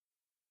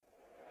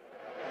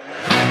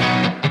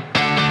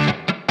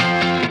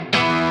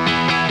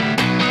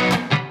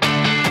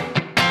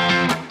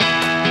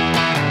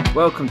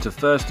Welcome to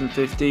First and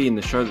 15,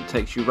 the show that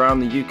takes you around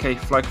the UK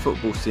flag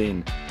football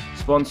scene.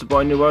 Sponsored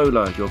by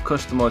Nuola, your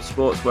customised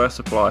sportswear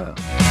supplier.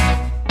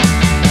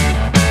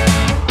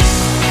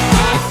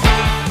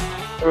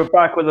 We're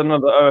back with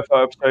another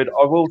OFL episode.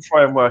 I will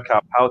try and work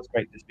out how to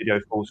make this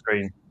video full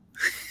screen.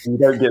 You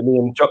don't get me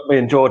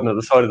and Jordan at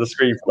the side of the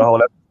screen for the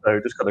whole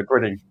episode, just kind of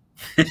grinning.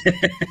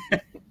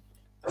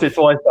 It's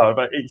twice now,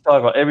 but each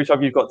time, like, every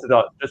time you've got to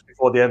that just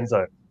before the end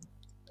zone,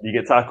 you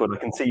get tackled, I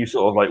can see you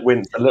sort of like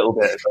wince a little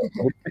bit.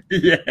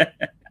 Yeah.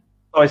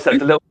 I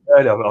stepped a little bit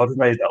earlier, but I've just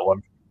made that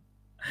one.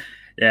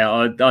 Yeah,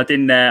 I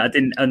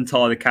didn't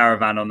untie the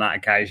caravan on that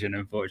occasion,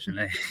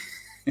 unfortunately.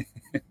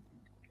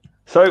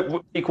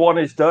 So week one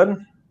is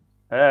done.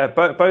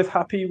 Both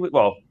happy with?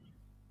 Well,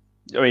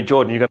 I mean,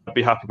 Jordan, you're going to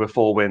be happy with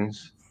 4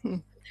 wins.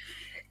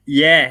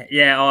 Yeah.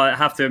 I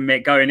have to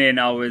admit, going in,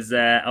 I was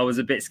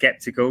a bit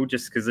sceptical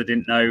just because I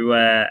didn't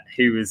know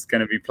who was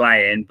going to be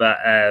playing. But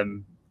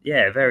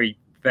very,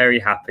 very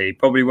happy.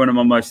 Probably one of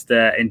my most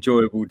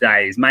enjoyable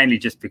days, mainly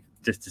just to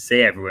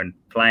see everyone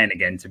playing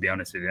again. To be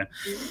honest with you,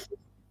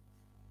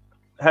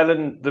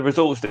 Helen, the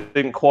results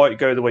didn't quite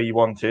go the way you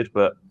wanted,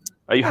 but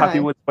are you happy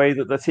with the way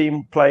that the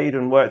team played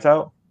and worked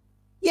out?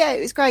 Yeah, it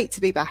was great to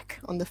be back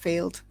on the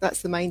field.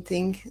 That's the main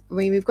thing. I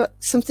mean, we've got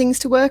some things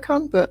to work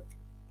on, but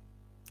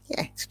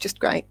yeah, it's just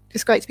great.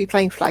 It's great to be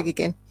playing flag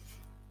again.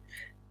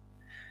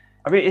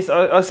 I mean,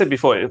 I said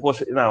before, it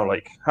was now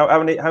like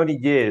how many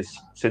years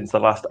since the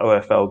last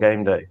OFL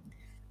game day?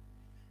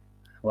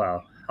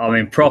 Well, I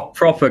mean,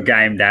 proper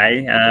game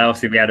day.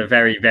 Obviously, we had a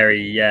very,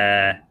 very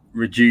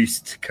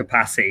reduced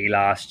capacity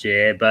last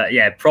year, but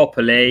yeah,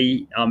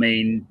 properly. I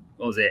mean,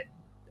 what was it?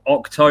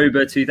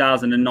 October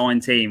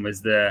 2019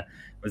 was the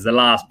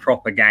last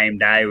proper game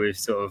day with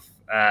sort of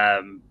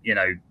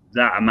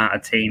that amount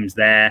of teams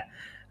there.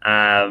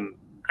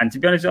 And to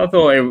be honest, I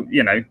thought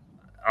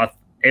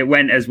it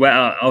went as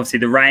well. Obviously,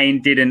 the rain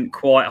didn't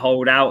quite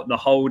hold out the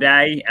whole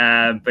day,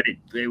 but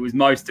it was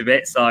most of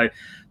it. So,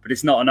 but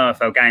it's not an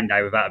OFL game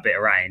day without a bit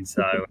of rain.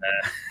 So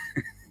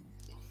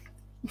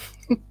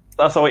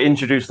that's how I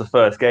introduced the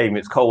first game.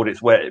 It's cold,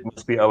 it's wet, it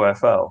must be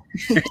OFL.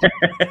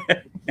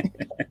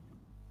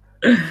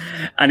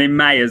 And in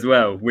May as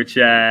well, which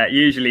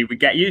usually we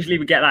get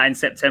that in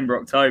September,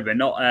 October,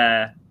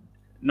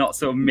 not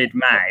sort of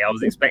mid-May. I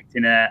was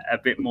expecting a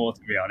bit more,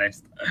 to be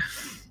honest.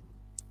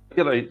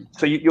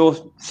 So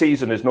your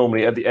season is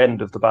normally at the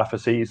end of the BAFA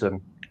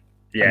season.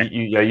 Yeah.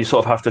 You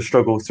sort of have to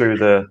struggle through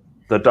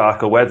the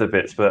darker weather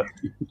bits, but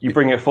you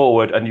bring it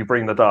forward and you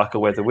bring the darker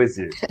weather with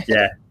you.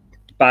 Yeah.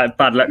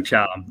 Bad luck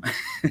charm.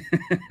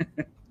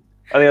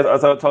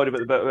 As I told you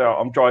about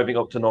I'm driving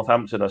up to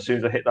Northampton. As soon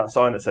as I hit that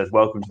sign that says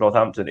 "Welcome to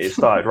Northampton," it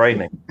started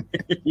raining.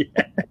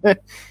 Yeah.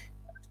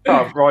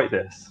 Can't write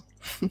this.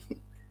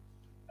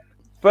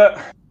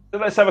 But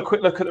let's have a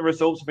quick look at the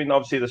results. I mean,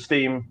 obviously the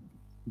Steam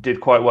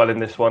did quite well in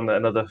this one.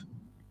 Another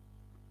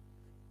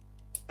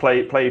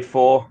played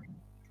 4.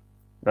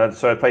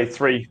 So I played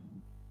 3,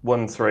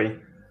 won 3.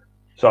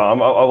 So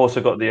I've also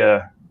got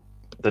the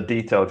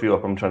detailed view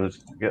up. I'm trying to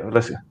get.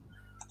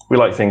 We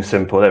like things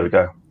simple. There we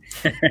go.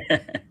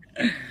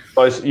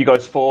 You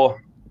guys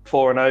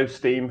 4-0,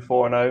 Steam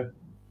 4-0,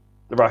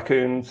 the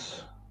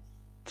Raccoons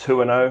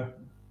 2-0,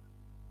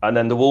 and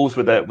then the Wolves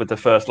with the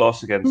first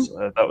loss against.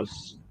 That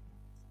was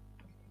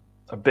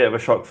a bit of a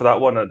shock for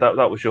that one.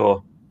 That was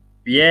your.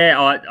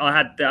 Yeah, I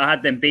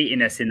had them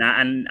beating us in that,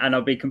 and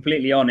I'll be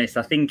completely honest.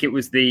 I think it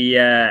was the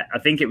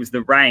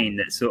rain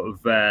that sort of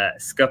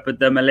scuppered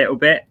them a little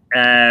bit.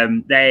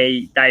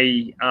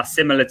 They are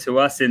similar to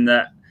us in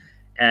that.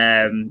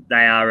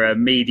 They are a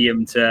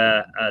medium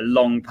to a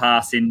long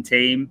passing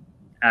team.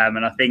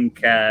 And I think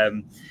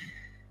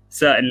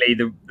certainly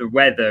the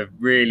weather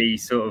really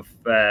sort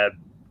of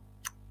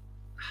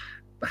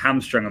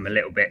hamstrung them a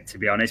little bit, to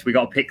be honest. We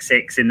got a pick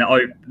 6 in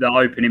the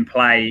opening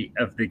play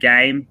of the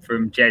game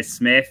from Jez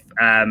Smith.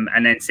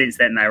 And then since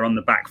then they were on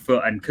the back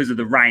foot, and because of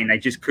the rain, they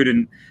just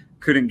couldn't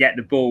get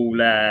the ball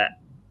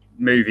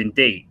moving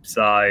deep.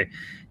 So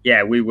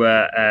yeah, we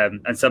were,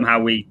 and somehow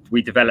we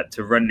developed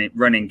a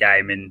running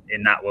game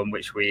in that one,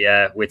 which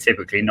we're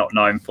typically not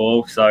known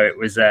for. So it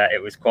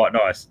was quite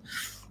nice.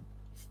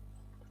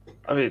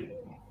 I mean,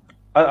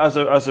 as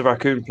a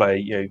Raccoon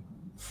player,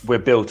 we're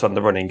built on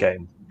the running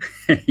game.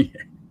 Yeah.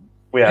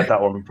 We had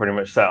that one pretty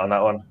much set on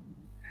that one.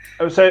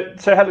 So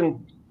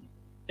Helen,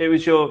 it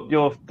was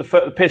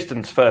the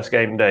Pistons' first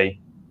game day,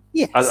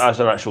 yes,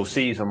 as an actual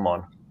season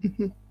one.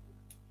 Mm-hmm.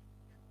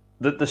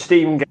 The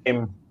Steam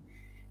game.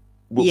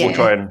 We'll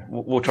try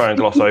and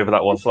gloss over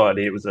that one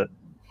slightly. It was a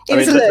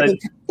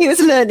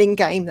learning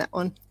game, that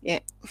one. Yeah.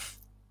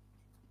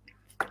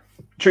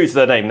 True to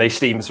their name, they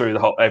steamed through the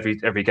whole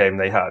every game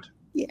they had.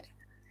 Yeah,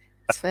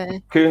 that's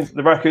fair.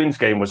 The Raccoons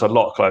game was a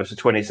lot closer,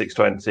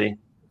 26-20.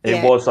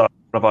 It was one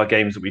of our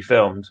games that we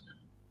filmed.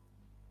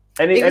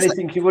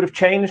 Anything you would have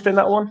changed in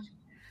that one?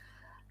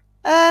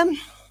 I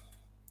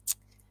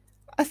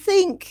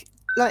think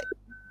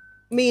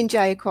me and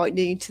Jay are quite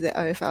new to the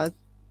OFL.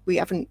 We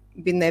haven't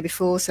been there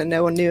before, so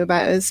no one knew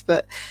about us.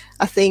 But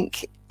I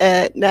think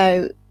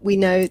now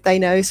they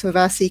know some of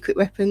our secret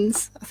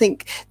weapons. I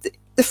think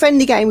the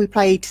friendly game we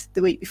played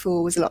the week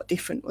before was a lot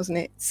different, wasn't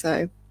it?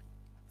 So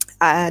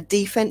our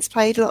defense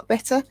played a lot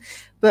better,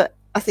 but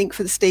I think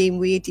for the Steam,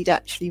 we did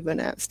actually run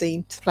out of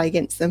steam to play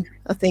against them.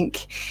 I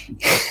think,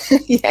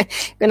 yeah,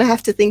 going to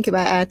have to think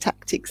about our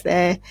tactics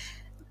there.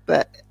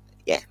 But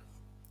yeah,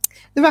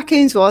 the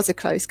Raccoons was a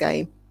close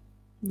game,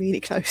 really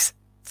close,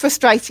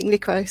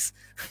 frustratingly close.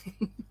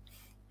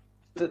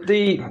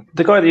 The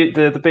guy,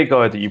 the big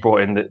guy that you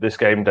brought in this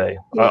game day,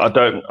 yeah.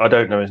 I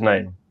don't know his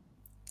name.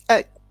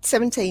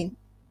 17.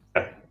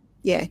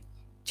 Yeah,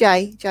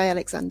 Jay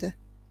Alexander.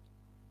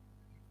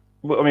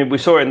 I mean, we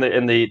saw it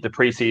in the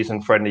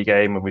pre-season friendly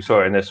game, and we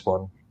saw it in this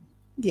one.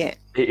 Yeah,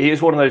 he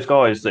is one of those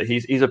guys that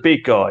he's a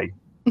big guy,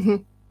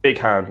 big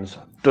hands,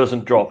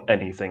 doesn't drop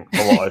anything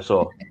from what I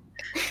saw.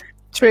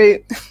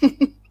 True.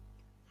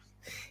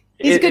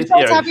 He's a good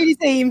guy to have in his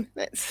team.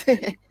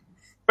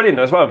 Brilliant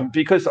as well,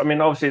 because I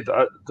mean, obviously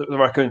the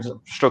Raccoons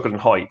struggle in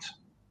height,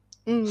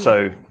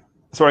 so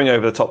throwing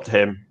over the top to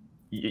him,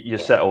 you're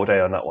set all day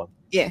on that one.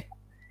 Yeah.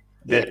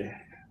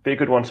 Be a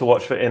good one to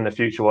watch for in the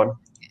future one.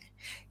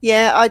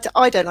 Yeah,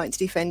 I don't like to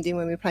defend him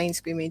when we're playing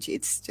scrimmage.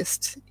 It's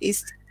just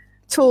he's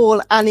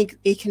tall and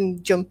he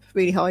can jump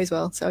really high as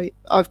well. So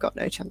I've got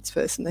no chance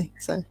personally.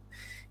 So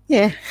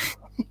yeah.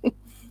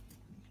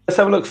 Let's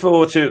have a look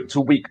forward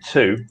to week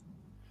 2.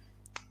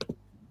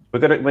 We're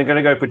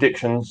gonna go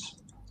predictions.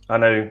 I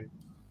know,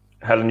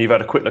 Helen, you've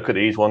had a quick look at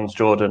these ones.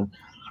 Jordan,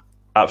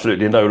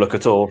 absolutely no look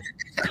at all.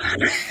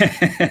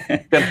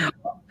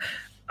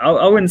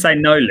 I wouldn't say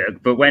no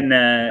look, but when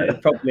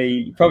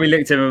probably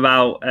looked at him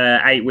about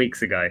 8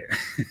 weeks ago.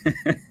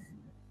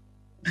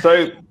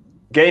 So,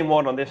 game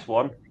 1 on this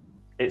one,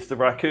 it's the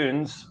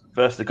Raccoons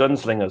versus the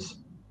Gunslingers.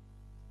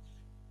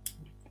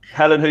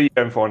 Helen, who are you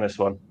going for on this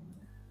one?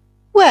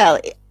 Well,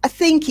 I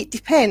think it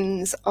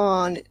depends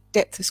on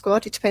depth of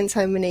squad. It depends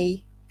how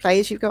many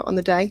players you've got on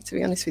the day, to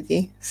be honest with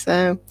you.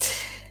 So,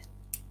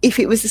 if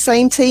it was the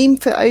same team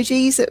for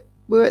OGs that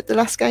were at the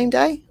last game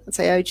day, I'd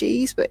say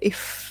OGs. But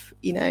if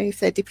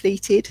they're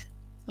depleted,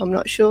 I'm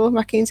not sure.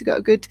 Raccoons have got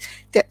a good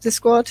depth of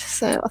squad,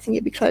 so I think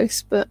it'd be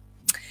close. But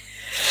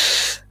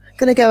I'm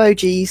going to go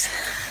OGs.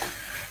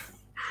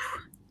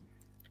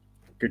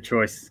 Good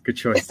choice.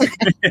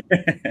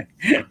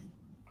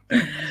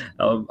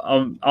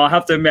 I'll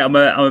have to admit I'm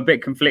a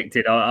bit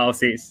conflicted. I'll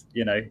see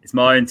it's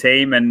my own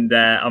team, and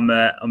I'm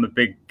a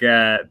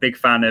big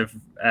fan of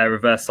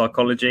reverse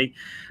psychology.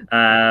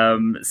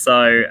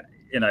 So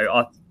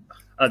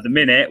at the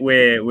minute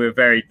we're a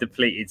very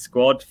depleted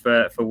squad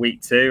for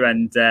week 2,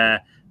 and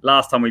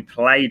last time we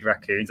played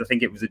Raccoons, I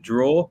think it was a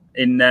draw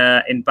in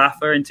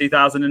Baffa in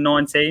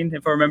 2019,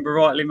 if I remember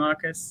rightly,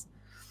 Marcus.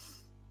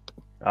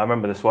 I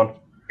remember this one.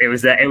 It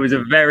was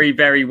a very,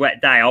 very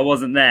wet day. I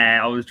wasn't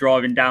there. I was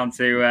driving down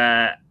to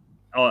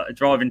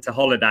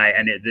holiday,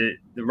 and the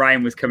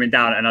rain was coming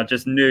down, and I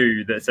just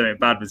knew that something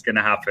bad was going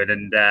to happen.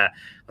 And I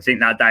think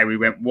that day we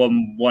went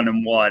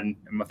 1-1, and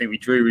I think we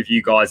drew with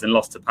you guys and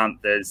lost to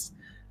Panthers.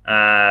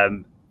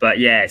 But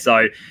yeah,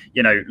 so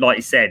like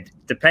you said,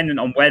 dependent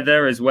on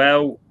weather as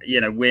well.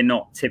 We're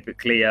not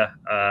typically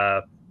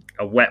a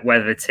wet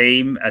weather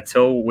team at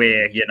all.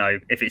 We're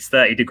if it's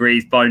 30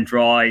 degrees bone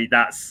dry,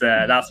 that's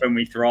when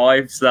we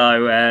thrive.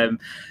 So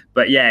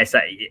but yeah, so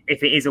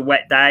if it is a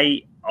wet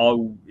day,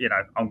 I'm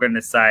going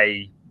to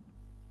say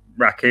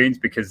Raccoons,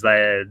 because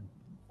they're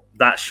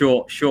that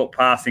short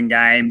passing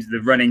games. The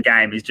running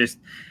game is just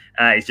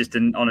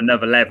on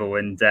another level,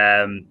 and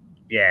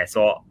yeah,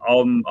 so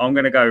I'm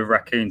going to go with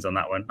Raccoons on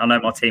that one. I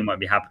know my team won't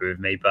be happy with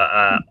me, but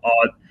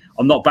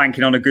I'm not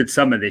banking on a good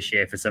summer this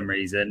year for some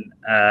reason.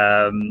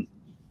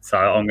 So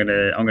I'm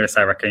gonna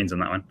say Raccoons on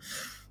that one.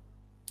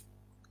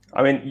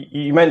 I mean,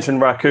 you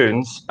mentioned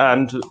Raccoons,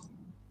 and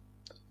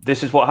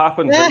this is what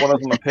happens when one of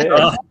them appears.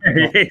 Oh, there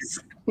he is.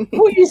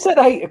 Well, you said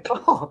 8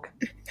 o'clock.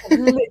 I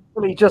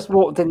literally just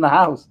walked in the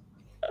house.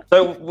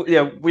 So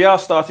yeah, we are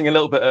starting a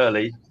little bit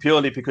early,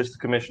 purely because the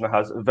commissioner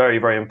has very,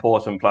 very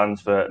important plans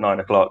for 9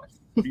 o'clock.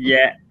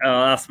 Yeah,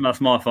 that's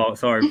my fault.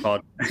 Sorry,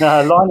 Pod.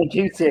 Line of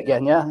Duty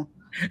again, yeah.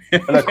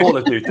 And Call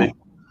of Duty.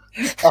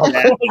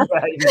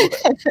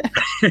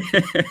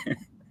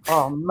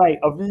 Oh, mate,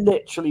 I've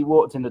literally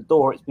walked in the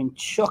door. It's been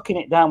chucking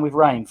it down with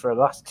rain for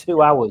the last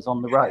 2 hours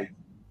on the road.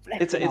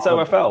 It's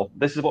OFL.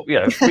 This is what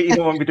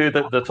even when we do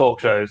the talk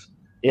shows,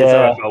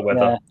 yeah, it's OFL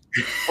weather.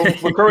 Yeah.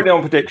 We're currently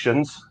on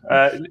predictions.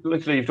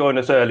 Literally, you've joined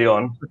us early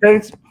on.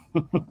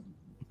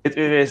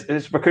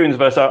 It's Raccoons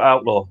versus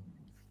Outlaw.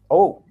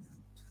 Oh,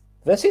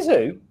 versus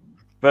who?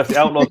 Versus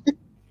Outlaw. You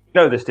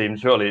know this team,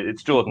 surely.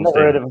 It's Jordan's Not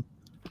team. Heard of them.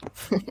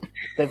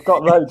 They've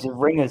got loads of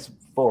ringers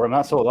for them.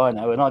 That's all I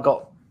know. And I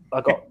got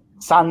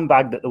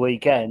sandbagged at the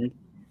weekend.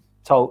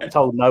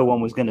 Told no one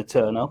was going to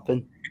turn up,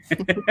 and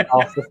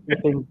half the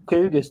flipping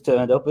Cougars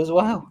turned up as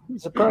well.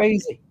 It's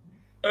crazy.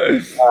 Who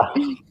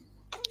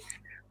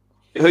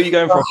are you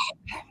going for?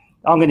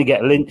 I'm going to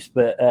get lynched,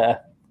 but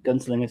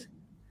Gunslingers.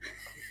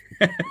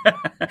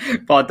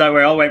 But don't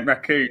worry, I went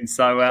Raccoons,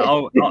 so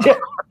Oh, that's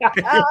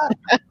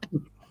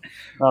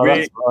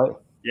right.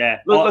 Yeah.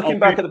 Looking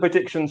back at the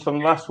predictions from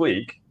last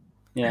week,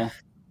 yeah,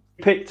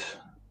 picked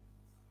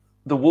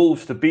the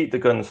Wolves to beat the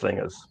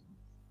Gunslingers,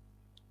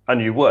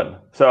 and you won.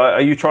 So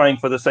are you trying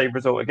for the same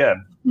result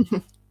again?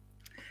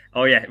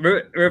 Oh yeah,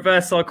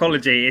 reverse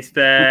psychology. It's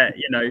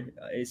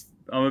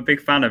I'm a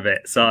big fan of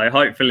it. So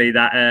hopefully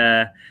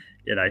that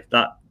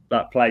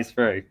that plays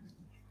through.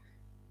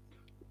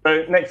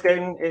 So next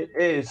game it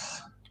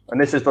is, and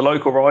this is the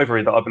local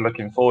rivalry that I've been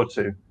looking forward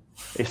to.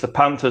 It's the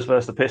Panthers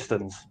versus the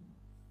Pistons.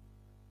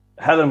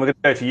 Helen, we're going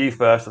to go to you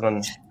first, and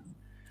then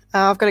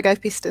I've got to go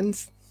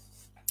Pistons.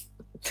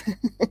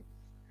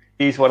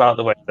 He's one out of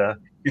the way there.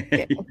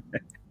 Yeah.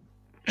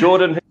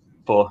 Jordan, who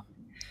for?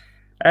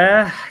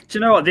 Do you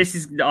know what? This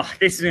is going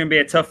to be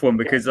a tough one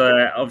because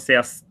obviously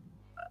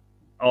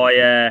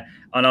I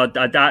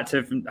have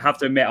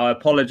to admit I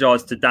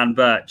apologise to Dan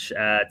Birch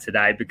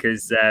today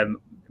because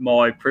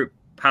my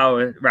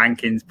power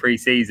rankings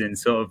pre-season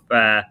sort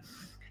of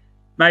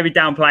maybe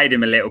downplayed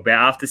him a little bit.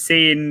 After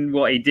seeing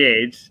what he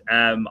did,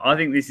 I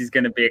think this is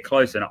going to be a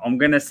close one. I'm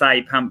going to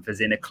say Panthers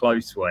in a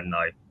close one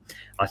though.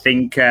 I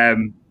think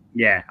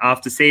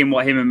after seeing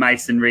what him and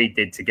Mason Reid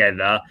did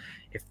together,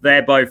 if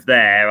they're both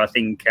there, I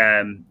think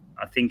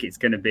it's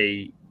going to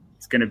be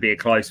a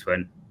close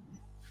one.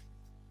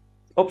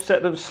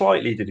 Upset them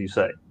slightly, did you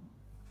say?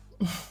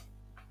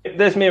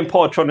 There's me and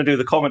Pod trying to do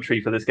the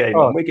commentary for this game.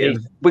 And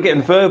we're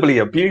getting verbally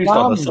abused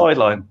on the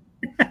sideline.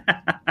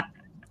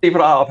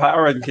 People out of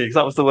power rankings.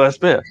 That was the worst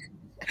bit.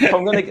 If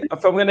I'm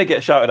gonna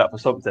get shouted at for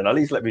something, at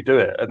least let me do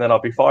it, and then I'll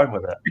be fine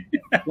with it.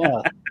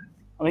 Yeah.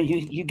 I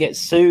mean, you get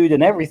sued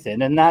and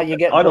everything, and now you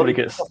get. I normally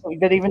get. You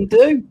didn't even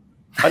do.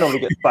 I normally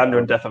get slander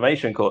and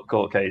defamation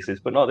court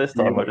cases, but not this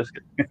time. I just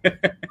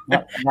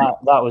that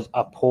was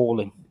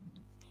appalling.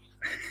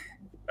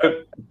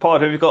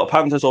 Pod, have you got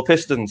Panthers or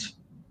Pistons?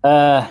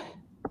 Is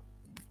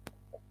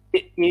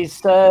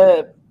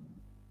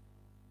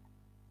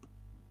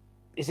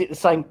it the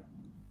same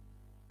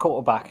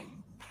quarterback?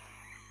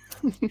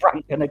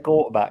 Frank and a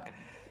quarterback.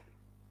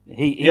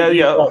 He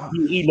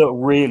looked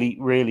really,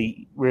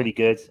 really, really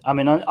good. I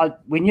mean,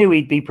 we knew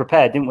he'd be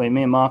prepared, didn't we?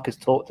 Me and Marcus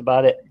talked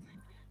about it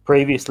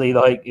previously.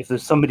 Like, if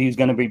there's somebody who's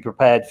going to be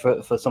prepared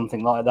for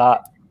something like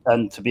that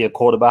and to be a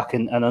quarterback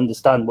and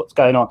understand what's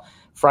going on,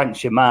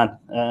 Frank's your man.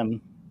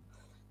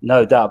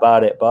 No doubt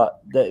about it.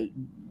 But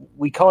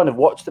we kind of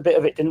watched a bit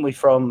of it, didn't we,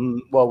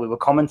 from while we were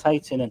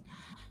commentating, and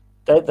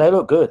they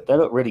look good. They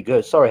look really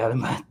good. Sorry,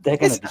 Adam, they're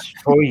going to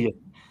destroy you.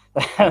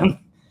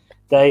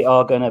 They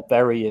are going to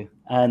bury you.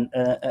 And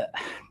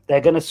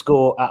they're going to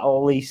score at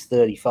least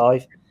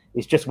 35.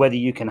 It's just whether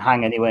you can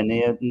hang anywhere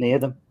near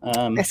them.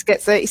 Let's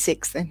get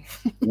 36 then.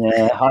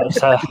 Yeah,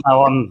 so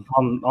I'm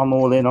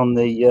all in on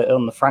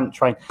the Frank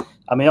train.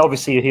 I mean,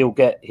 obviously he'll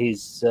get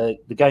his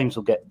the games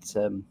will get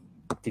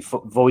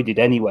voided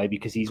anyway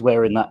because he's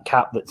wearing that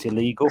cap that's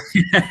illegal.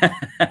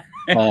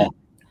 No,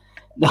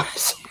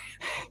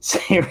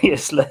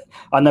 seriously,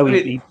 I know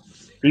he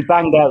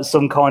banged out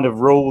some kind of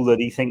rule that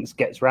he thinks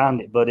gets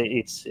around it, but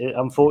it's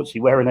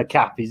unfortunately wearing a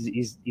cap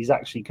is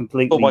actually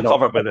completely. Oh, my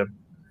comment with him.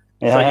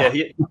 Yeah. So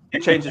he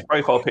changed his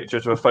profile picture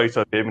to a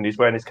photo of him, and he's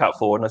wearing his cap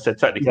forward. And I said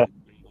technically,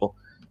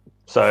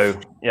 so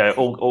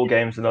all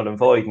games are null and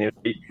void. And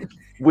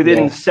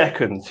within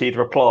seconds, he'd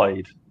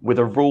replied with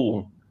a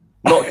rule,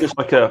 not just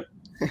like a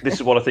this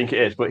is what I think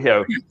it is, but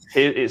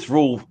it's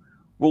rule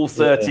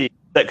 30,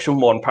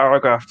 section 1,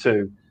 paragraph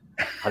 2,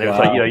 and it was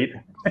like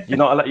you're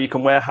not allowed. You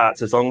can wear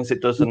hats as long as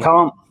it doesn't. You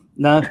can't.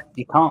 No,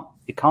 you can't.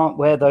 You can't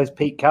wear those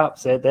peak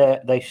caps. They're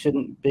there. They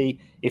shouldn't be.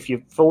 If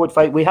you're forward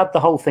facing, we had the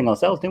whole thing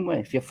ourselves, didn't we?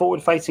 If you're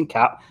forward facing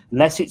cap,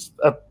 unless it's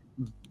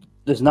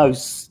there's no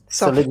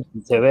solidity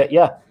to it.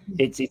 Yeah,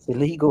 it's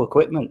illegal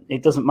equipment.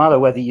 It doesn't matter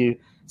whether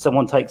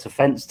someone takes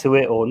offence to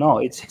it or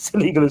not. It's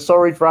illegal.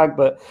 Sorry, Frank,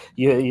 but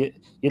you're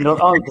not.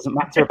 Oh, it doesn't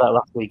matter about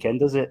last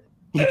weekend, does it?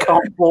 You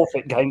can't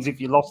forfeit games if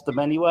you lost them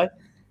anyway.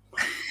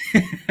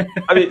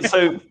 I mean,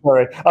 so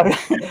sorry.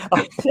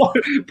 The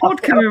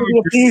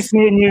abuse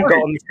me and you got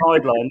on the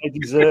sideline, they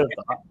deserve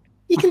that.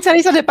 You can tell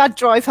he's had a bad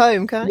drive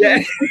home, can't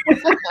you?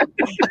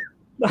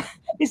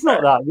 It's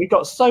not that. We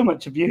got so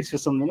much abuse for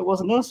something. It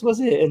wasn't us, was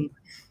it? And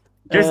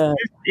just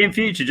in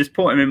future, just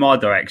point him in my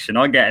direction.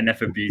 I get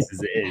enough abuse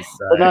as it is.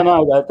 So.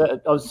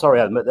 No. I'm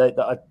sorry, Adam, but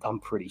I'm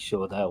pretty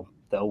sure they'll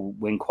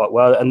win quite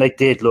well. And they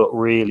did look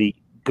really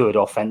good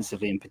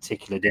offensively, in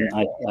particular, didn't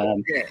they?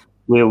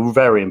 We were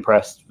very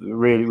impressed.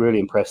 Really, really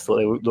impressed. Thought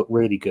they looked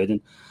really good.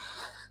 And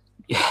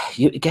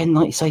again,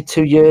 like you say,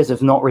 2 years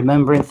of not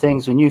remembering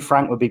things. We knew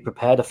Frank would be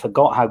prepared. I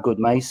forgot how good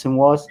Mason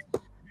was.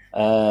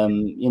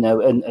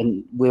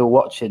 And we were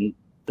watching.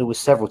 There was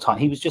several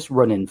times he was just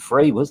running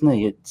free, wasn't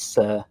he? It's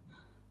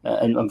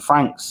and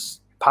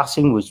Frank's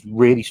passing was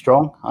really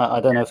strong. I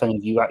don't know if any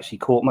of you actually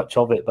caught much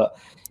of it, but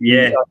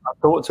I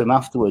talked to him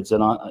afterwards,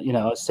 and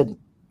I said,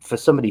 for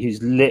somebody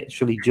who's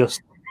literally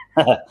just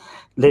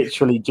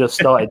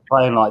started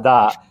playing like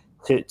that,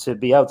 to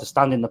be able to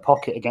stand in the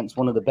pocket against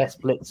one of the best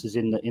blitzers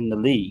in the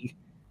league,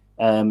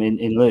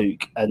 in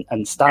Luke,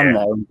 and stand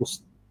there and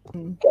just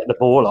get the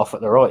ball off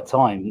at the right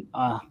time.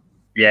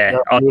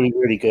 Really,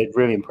 really good.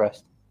 Really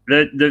impressed.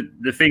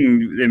 The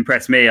thing that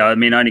impressed me, I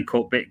mean, I only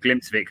caught a bit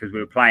glimpse of it because we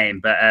were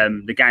playing, but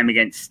the game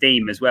against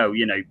Steam as well,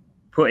 you know,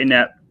 putting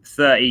up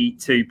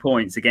 32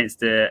 points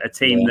against a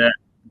team that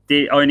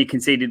only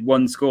conceded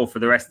one score for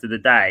the rest of the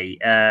day.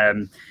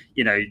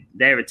 You know,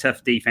 they're a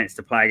tough defense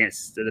to play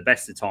against at the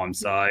best of times.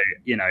 So,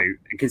 you know,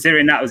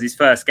 considering that was his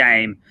first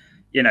game,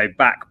 you know,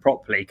 back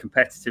properly,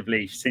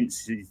 competitively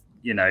since he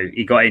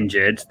got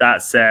injured.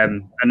 That's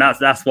and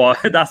that's why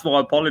I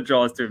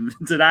apologised to him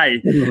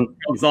today.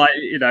 I was like,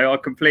 you know, I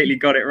completely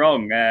got it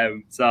wrong.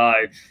 So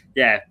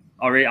yeah,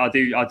 I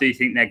do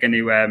think they're going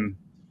to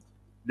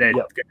going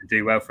to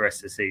do well for the rest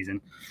of the season.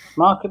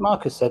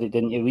 Marcus said it,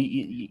 didn't you?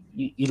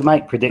 You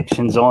make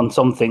predictions on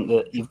something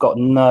that you've got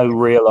no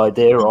real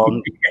idea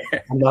on.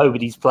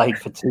 Nobody's played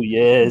for 2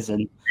 years,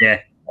 and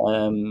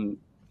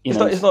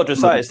it's not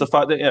just that. It's the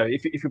fact that, you know,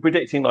 if you're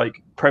predicting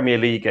like Premier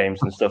League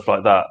games and stuff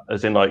like that,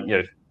 as in like, you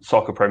know,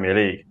 soccer Premier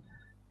League,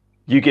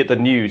 you get the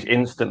news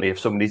instantly if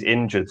somebody's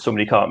injured,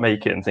 somebody can't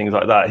make it, and things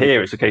like that.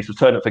 Here, it's a case of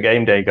turn up for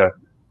game day, go,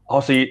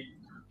 so you,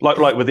 like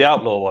with the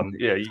Outlaw one,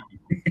 you're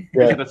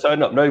going to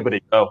turn up,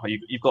 nobody.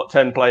 You've got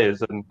 10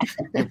 players, and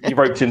you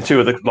roped in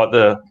 2 of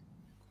the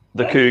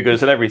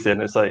Cougars and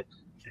everything. It's like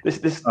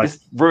this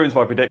ruins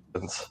my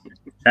predictions.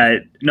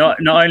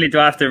 Not only do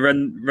I have to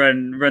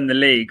run the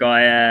league,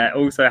 I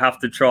also have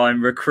to try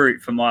and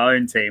recruit for my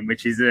own team,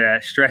 which is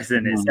stress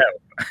in itself.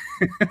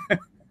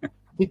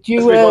 Did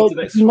you know?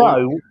 Did you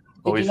know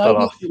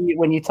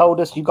when you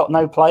told us you got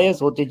no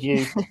players, or did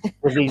you?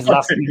 Was these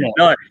last minute?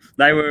 No,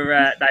 they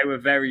were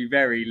very,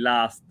 very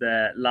last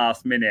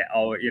minute.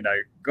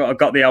 I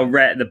got the old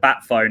the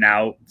bat phone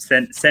out,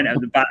 sent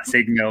up the bat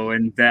signal,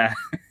 and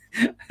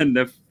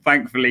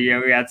thankfully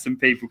we had some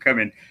people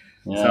coming.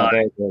 Yeah,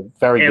 so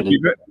very good.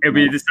 It'll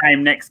be the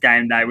same next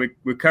game day.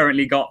 We've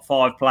currently got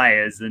 5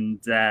 players, and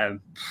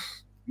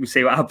we'll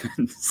see what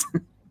happens.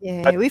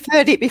 Yeah, we've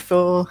heard it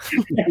before.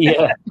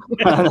 Yeah.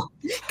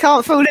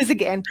 Can't fool us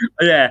again.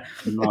 Yeah.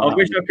 No. I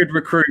wish I could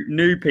recruit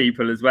new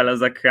people as well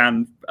as I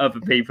can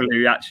other people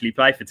who actually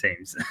play for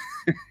teams.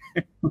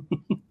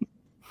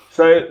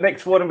 So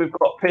next one, we've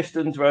got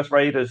Pistons versus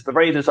Raiders. The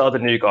Raiders are the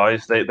new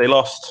guys. They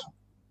lost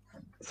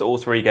all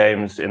 3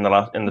 games in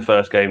the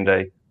first game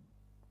day.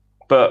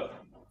 But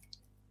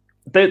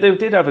they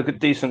did have a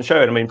decent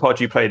show. I mean,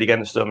 Pod, you played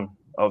against them.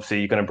 Obviously,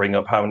 you're going to bring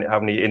up how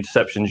many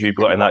interceptions you've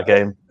got in that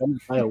game.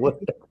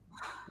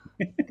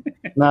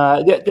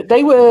 No,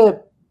 they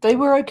were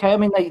okay. I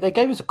mean, they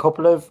gave us a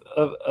couple of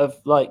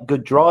like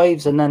good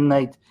drives, and then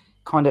they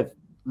kind of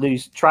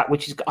lose track.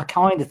 Which is, I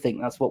kind of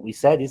think that's what we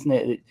said, isn't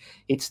it?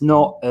 It's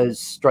not as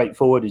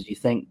straightforward as you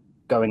think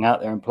going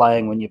out there and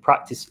playing. When you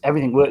practice,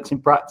 everything works in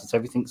practice.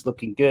 Everything's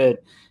looking good.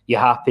 You're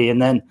happy,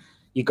 and then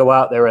you go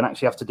out there and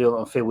actually have to do it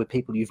on a field with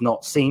people you've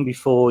not seen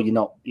before. You're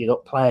not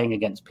playing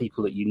against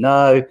people that you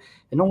know,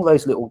 and all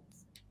those little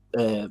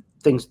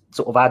things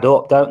sort of add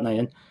up, don't they?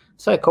 And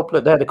so they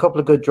had a couple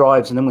of good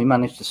drives, and then we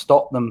managed to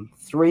stop them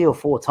 3 or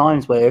 4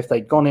 times. Where if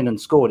they'd gone in and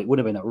scored, it would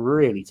have been a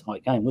really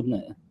tight game, wouldn't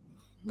it?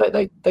 But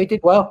they did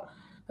well,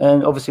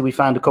 and obviously we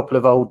found a couple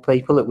of old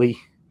people that we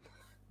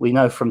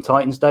know from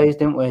Titans days,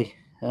 didn't we?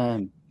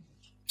 And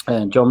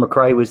John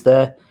McRae was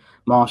there,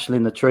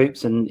 marshalling the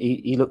troops, and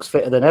he looks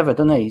fitter than ever,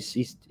 doesn't he?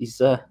 He's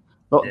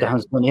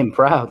lockdown's done him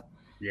proud.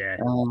 Yeah.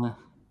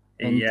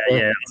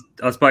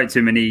 I spoke to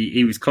him, and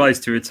he was close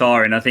to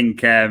retiring. I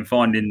think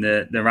finding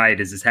the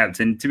Raiders has helped.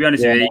 And to be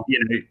honest with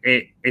you,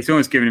 it's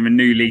almost given him a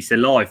new lease of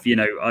life. You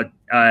know,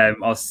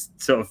 I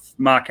sort of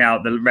mark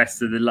out the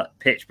rest of the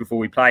pitch before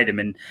we played him,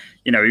 and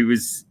you know,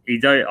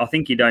 I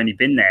think he'd only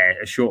been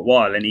there a short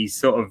while, and he's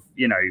sort of,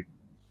 you know,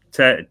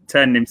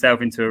 turned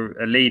himself into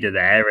a leader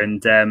there,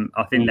 and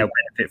I think they'll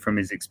benefit from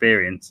his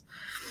experience.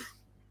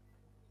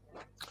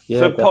 Yeah,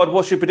 so, Pod,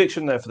 what's your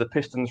prediction there for the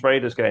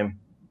Pistons-Raiders game?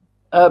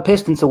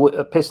 Pistons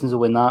will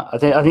win that. I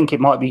think it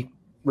might be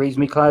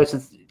reasonably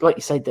close. Like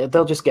you say,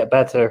 they'll just get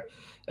better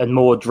and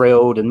more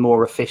drilled and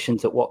more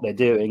efficient at what they're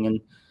doing, and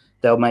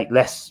they'll make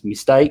less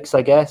mistakes,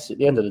 I guess. At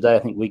the end of the day, I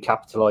think we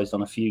capitalised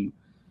on a few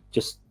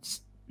just,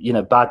 you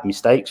know, bad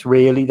mistakes,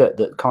 really,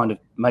 that kind of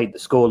made the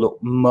score look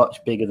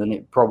much bigger than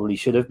it probably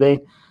should have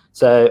been.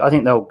 So I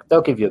think they'll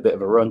give you a bit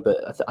of a run,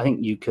 but I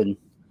think you can.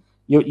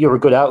 You're a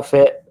good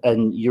outfit,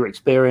 and you're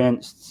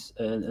experienced,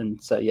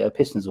 and so yeah,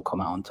 Pistons will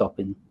come out on top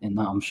in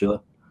that, I'm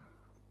sure.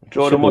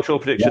 Jordan, what's your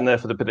prediction there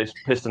for the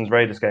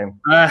Pistons-Raiders game?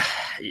 I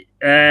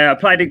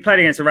played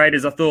against the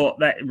Raiders. I thought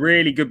that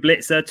really good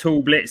blitzer,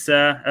 tall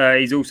blitzer.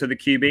 He's also the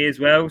QB as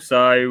well.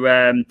 So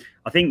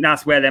I think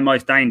that's where they're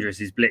most dangerous,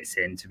 is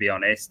blitzing, to be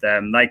honest.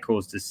 They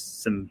caused us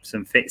some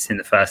fits in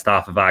the first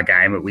half of our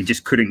game, but we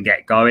just couldn't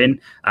get going.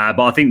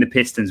 But I think the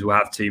Pistons will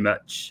have too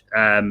much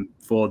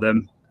for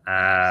them.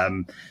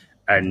 I'll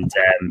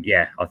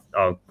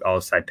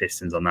say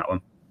Pistons on that one.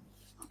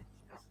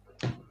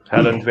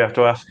 Helen, do we have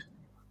to ask?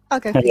 I'll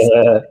go.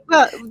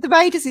 Well, the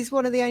Raiders is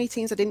one of the only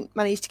teams I didn't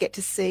manage to get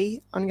to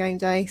see on game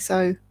day,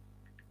 so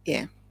yeah,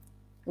 I'm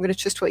going to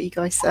trust what you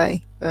guys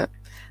say, but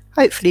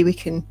hopefully we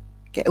can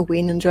get a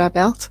win under our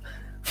belt.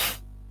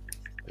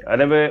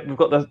 And then we've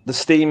got the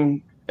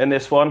steam in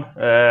this one.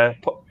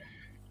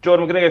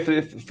 Jordan, I'm going to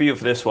go for you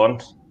for this one.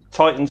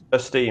 Titans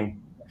versus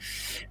Steam.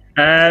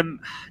 To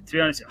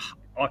be honest,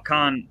 I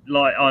can't.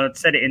 Like I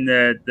said it in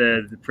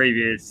the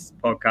previous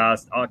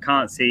podcast, I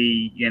can't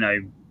see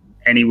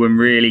anyone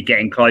really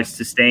getting close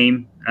to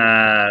Steam.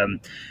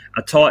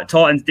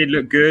 Titans did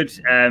look good.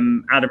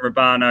 Adam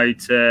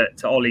Rabano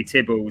to Ollie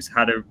Tibbles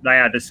had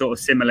a sort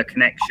of similar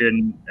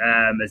connection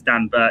as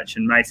Dan Birch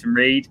and Mason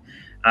Reed.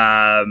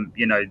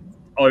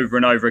 Over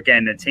and over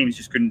again, the teams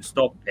just couldn't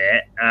stop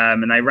it,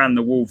 and they ran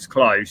the Wolves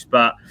close.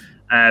 But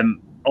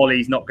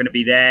Ollie's not going to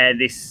be there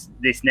this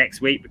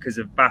next week because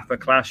of BAFA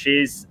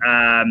clashes.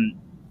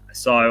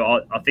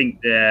 So I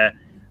think the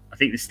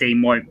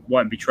Steam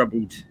won't be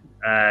troubled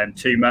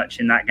too much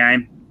in that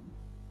game.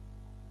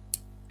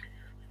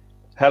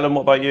 Helen,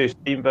 what about you?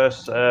 Steam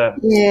versus...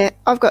 Yeah,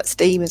 I've got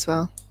Steam as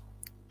well.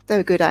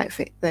 They're a good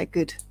outfit. They're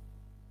good.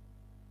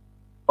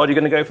 Are you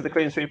going to go for the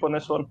clean sweep on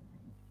this one?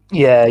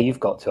 Yeah, you've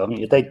got to. I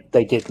mean,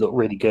 they did look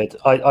really good.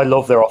 I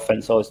love their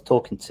offense. I was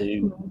talking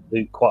to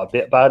Luke quite a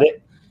bit about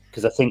it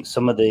because I think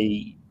some of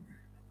the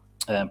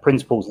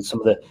principles and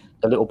some of the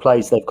little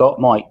plays they've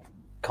got might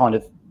kind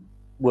of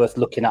worth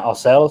looking at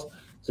ourselves.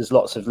 There's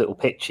lots of little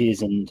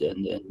pitches and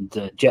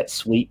jet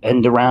sweep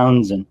end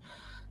arounds, and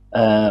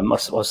I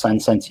was saying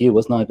the same to you,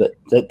 wasn't I? But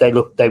they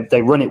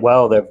run it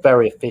well. They're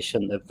very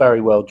efficient. They're very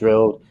well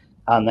drilled.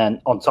 And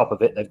then on top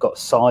of it, they've got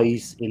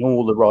size in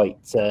all the right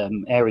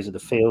areas of the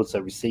field. So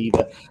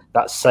receiver,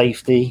 that's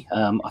safety.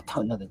 I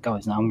don't know the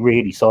guy's name. I'm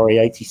really sorry.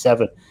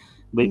 87.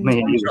 Me and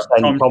you were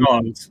saying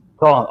Tom.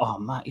 Oh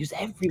man, he was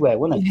everywhere,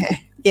 wasn't he?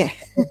 Yeah.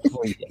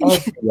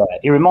 Everywhere.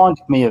 He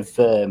reminded me of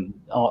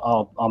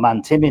our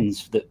man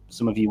Timmins, that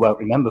some of you won't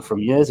remember from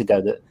years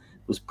ago. That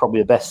was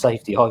probably the best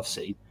safety I've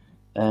seen.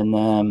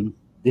 And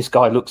this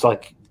guy looks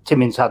like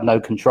Timmins had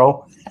no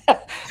control.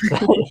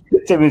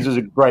 Timmins was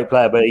a great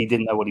player, but he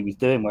didn't know what he was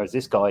doing. Whereas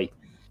this guy,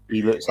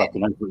 he looks like he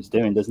knows what he's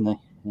doing, doesn't he?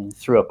 And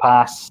threw a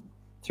pass,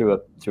 threw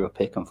a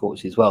pick,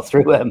 unfortunately as well.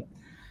 Threw a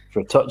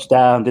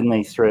touchdown, didn't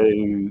he?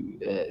 Threw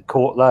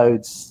court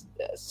loads.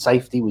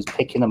 Safety was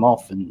picking them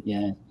off, and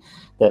yeah,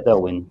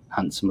 they'll win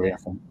handsomely, I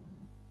think.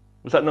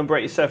 Was that number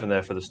 87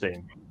 there for the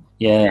Steam?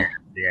 Yeah.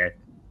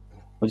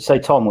 What did you say,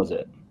 Tom? Was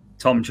it?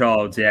 Tom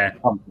Childs, yeah.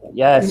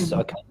 Yes,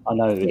 okay. I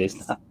know who it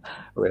is now. I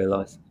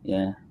realise.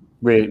 Yeah.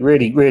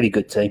 Really, really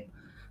good team.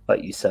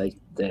 Like you say,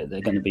 they're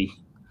going to be...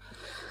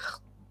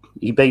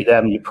 You beat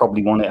them, you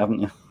probably won it, haven't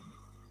you?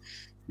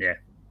 Yeah.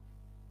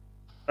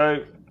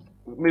 So,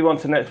 move on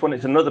to the next one.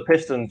 It's another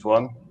Pistons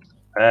one.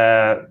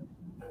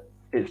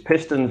 It's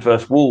Pistons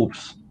versus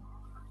Wolves.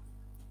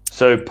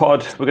 So,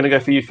 Pod, we're going to go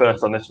for you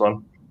first on this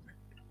one.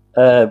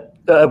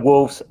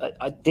 Wolves,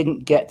 I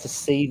didn't get to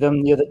see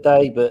them the other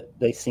day, but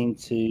they seem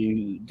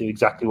to do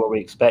exactly what we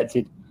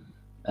expected.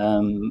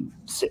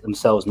 Sit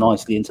themselves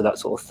nicely into that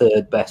sort of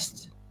third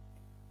best,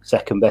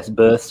 second best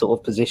berth sort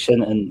of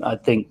position. And I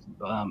think,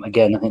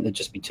 again, they'd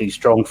just be too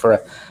strong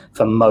for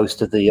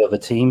most of the other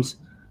teams.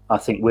 I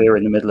think we're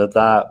in the middle of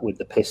that with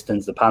the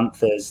Pistons, the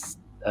Panthers.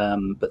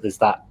 But there's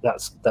that.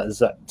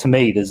 To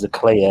me, there's a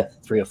clear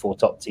 3 or 4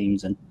 top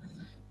teams, and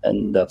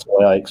that's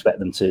why I expect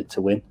them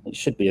to win. It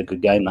should be a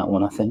good game, that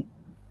one, I think.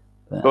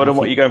 Gordon,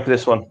 what are you going for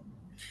this one?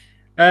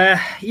 I'm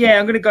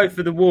going to go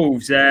for the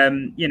Wolves.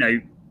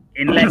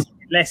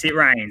 Unless it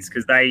rains,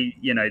 because they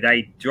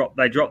drop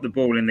the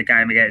ball in the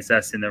game against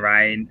us in the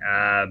rain.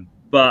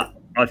 But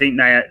I think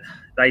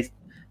they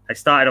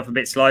started off a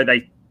bit slow.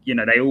 They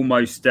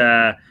almost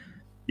had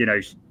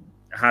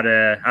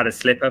a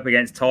slip up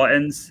against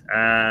Titans.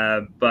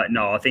 But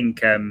no, I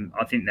think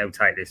they'll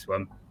take this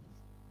one.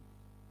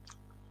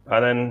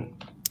 And then,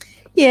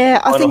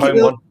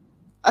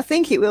 I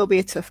think it will be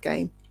a tough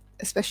game,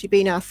 especially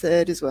being our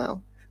third as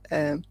well.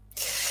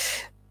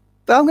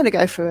 But I'm going to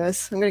go for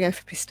us. I'm going to go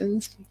for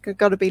Pistons.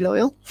 Got to be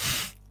loyal.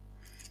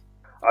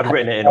 I'd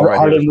written it in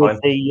already.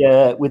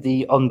 With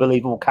the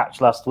unbelievable catch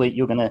last week,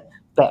 you're going to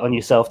bet on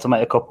yourself to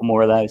make a couple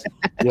more of those.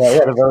 Yeah, you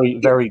had a very,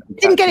 very good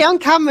Didn't get it on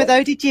camera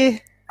though, did you?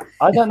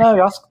 I don't know.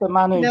 Ask the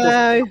man who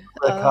does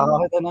the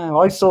car. I don't know.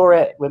 I saw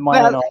it with my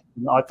own eyes.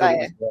 I thought it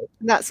was great.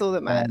 That's all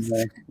that matters.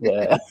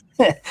 Yeah.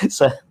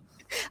 So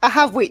I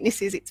have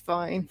witnesses. It's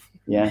fine.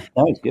 Yeah, that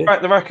was good.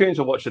 The Raccoons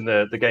were watching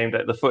the game,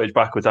 the footage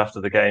backwards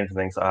after the games and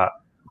things like that.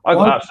 I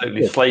got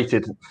absolutely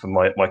slated for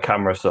my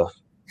camera stuff.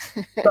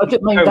 I'm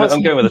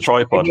going with a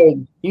tripod.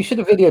 You should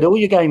have videoed all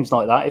your games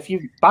like that. If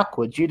you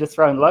backwards, you'd have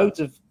thrown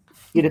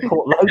you'd have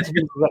caught loads of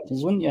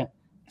interceptions, wouldn't you?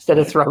 Instead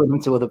of throwing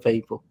them to other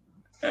people.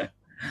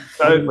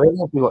 So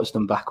we watched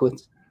them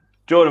backwards.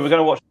 Jordan, we're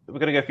going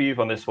to go for you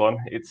on this one.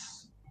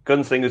 It's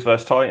Gunslingers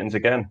versus Titans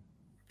again.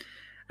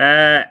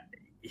 Surprise!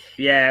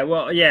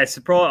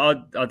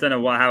 I don't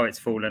know how it's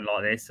fallen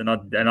like this, and I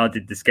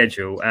did the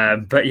schedule.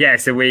 But yeah,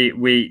 so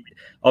we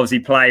obviously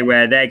play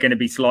where they're going to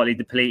be slightly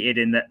depleted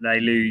in that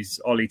they lose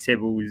Ollie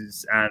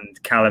Tibbles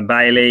and Callum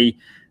Bailey,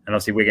 and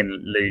obviously we're going to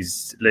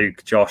lose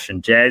Luke, Josh,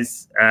 and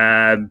Jez.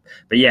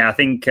 But yeah, I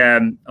think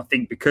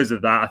because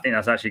of that, I think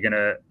that's actually going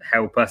to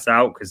help us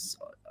out because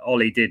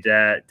Ollie did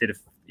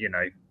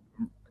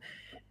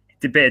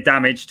did a bit of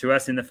damage to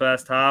us in the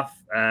first half,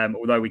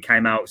 although we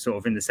came out sort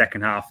of in the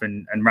second half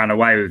and ran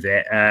away with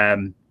it.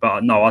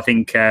 But no, I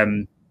think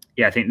I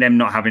think them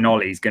not having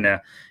Ollie is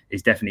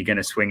definitely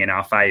gonna swing in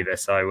our favour.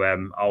 So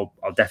I'll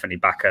definitely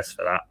back us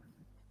for that.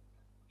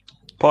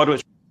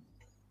 Pardwich.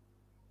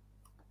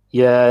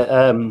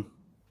 Yeah,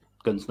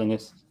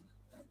 Gunslingers.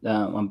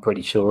 I'm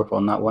pretty sure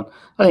on that one.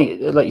 I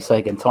think, like you say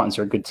again, Titans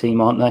are a good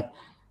team, aren't they?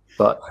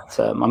 But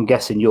I'm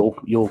guessing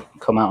you'll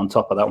come out on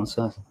top of that one.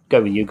 So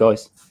go with you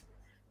guys.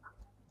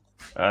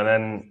 And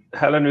then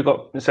Helen, we've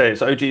got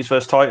it's OGs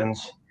versus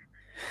Titans.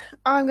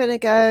 I'm going to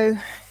go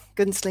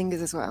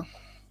Gunslingers as well.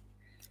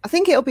 I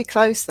think it'll be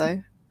close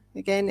though.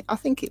 Again, I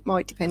think it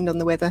might depend on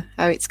the weather,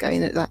 how it's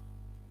going at that.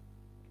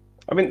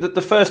 I mean,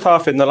 the first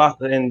half in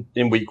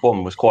week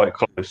 1 was quite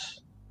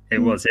close. It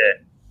was,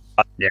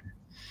 yeah.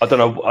 I don't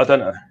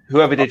know.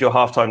 Whoever did your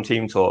halftime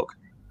team talk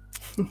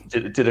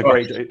did a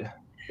great.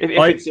 If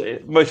it's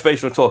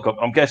motivational talk,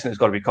 I'm guessing it's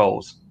got to be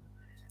Coles.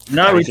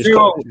 No,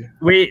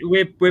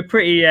 we're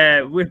pretty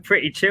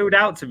chilled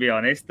out, to be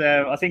honest.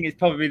 I think it's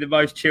probably the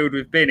most chilled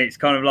we've been. It's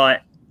kind of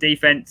like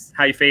defense,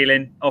 how you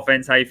feeling?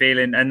 Offense, how you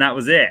feeling? And that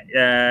was it.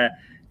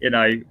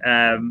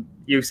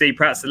 You'll see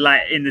perhaps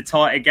in the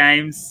tighter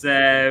games.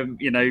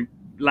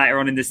 Later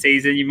on in the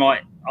season, I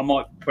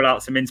might pull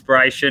out some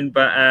inspiration,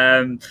 but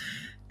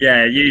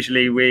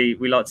usually we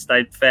like to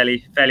stay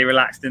fairly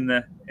relaxed in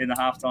the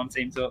halftime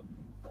team talk.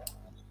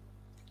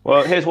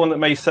 Well, here's one that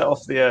may set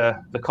off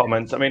the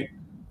comments. I mean,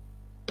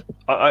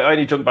 I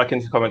only jumped back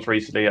into the comments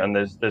recently, and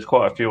there's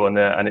quite a few on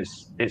there, and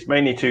it's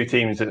mainly 2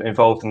 teams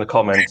involved in the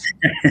comments.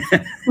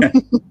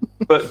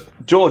 But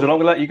Jordan, I'm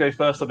going to let you go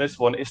first on this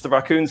one. It's the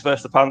Raccoons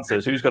versus the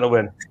Panthers. Who's going to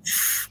win?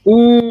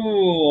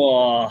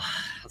 Ooh, I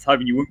was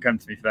hoping you wouldn't come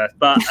to me first,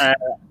 but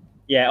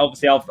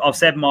obviously I've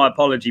said my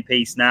apology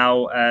piece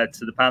now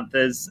to the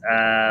Panthers,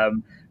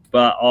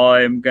 but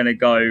I'm going to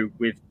go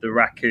with the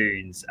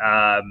Raccoons,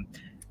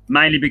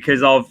 mainly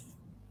because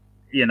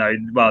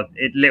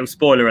little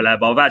spoiler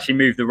alert, but I've actually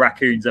moved the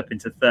Raccoons up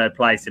into 3rd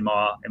place in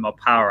my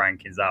power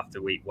rankings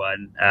after week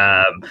 1.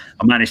 I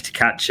managed to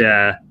catch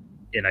a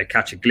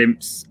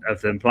glimpse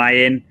of them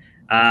playing,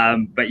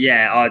 but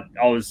I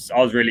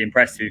was really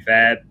impressed. To be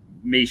fair,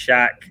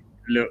 Mishak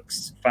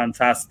looks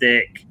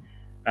fantastic.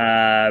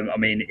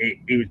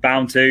 He was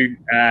bound to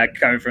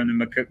coming from the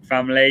McCook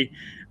family.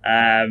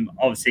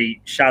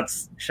 Obviously,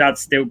 Shad's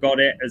still got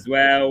it as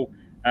well.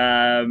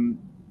 I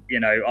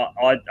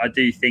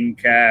do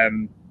think, I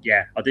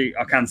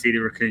can see the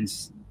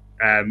Raccoons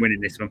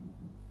winning this one.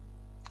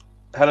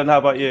 Helen, how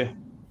about you?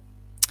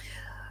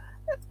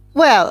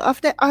 Well,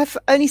 I've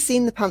only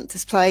seen the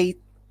Panthers play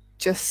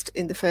just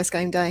in the first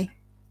game day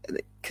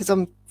because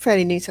I'm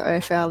fairly new to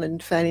OFL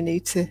and fairly new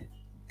to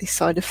this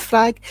side of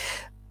flag.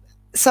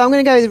 So I'm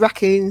going to go with the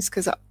Raccoons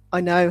because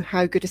I know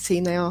how good a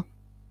team they are.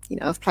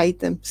 I've played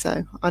them,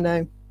 so I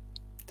know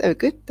they're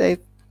good. Todd's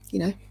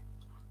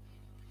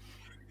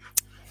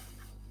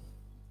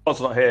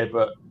not here,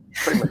 but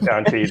pretty much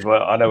guaranteed.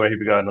 But I know where he'll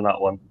be going on that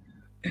one.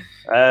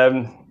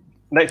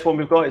 Next one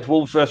we've got is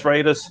Wolves versus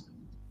Raiders.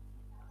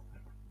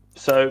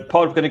 So,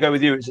 Pod, we're going to go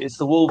with you. It's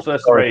the Wolves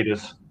versus the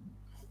Raiders.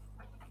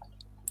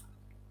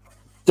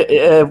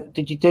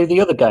 Did you do the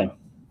other game?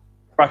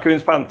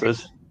 Raccoons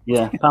Panthers.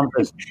 Yeah,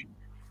 Panthers.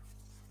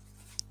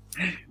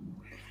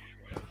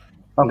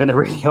 I'm going to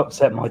really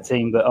upset my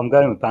team, but I'm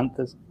going with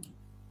Panthers.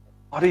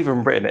 I'd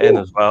even written it in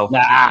as well. Nah,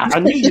 I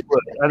knew you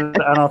would, and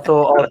I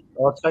thought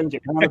I'll change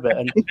it around a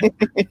bit.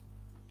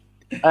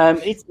 And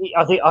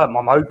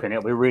I'm hoping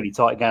it'll be a really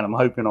tight again. I'm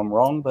hoping I'm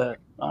wrong, but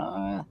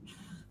I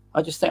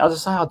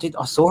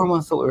saw them. I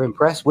thought we were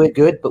impressed. We're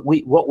good, but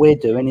what we're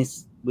doing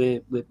is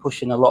we're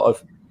pushing a lot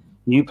of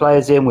new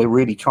players in. We're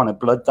really trying to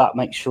blood that,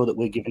 make sure that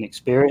we're giving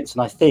experience.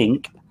 And I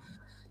think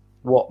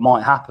what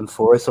might happen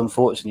for us,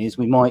 unfortunately, is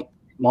we might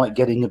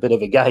get in a bit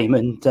of a game,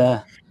 and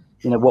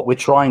what we're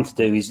trying to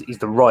do is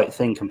the right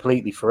thing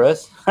completely for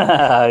us.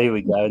 Here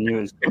we go. I knew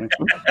it was coming.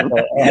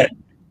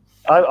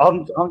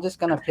 I'm just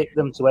going to pick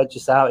them to edge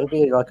us out. It'll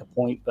be like a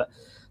point, but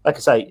like I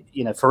say,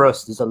 for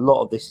us, there's a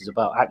lot of this is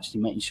about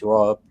actually making sure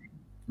our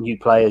new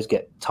players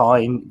get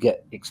time,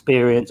 get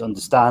experience,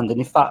 understand, and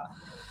in fact,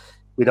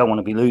 we don't want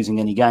to be losing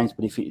any games.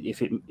 But if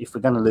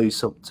we're going to lose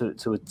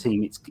to a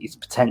team, it's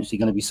potentially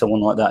going to be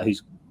someone like that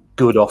who's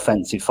good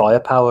offensive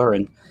firepower,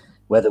 and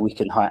whether we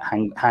can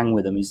hang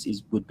with them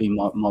would be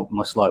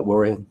my slight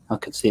worry. I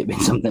could see it being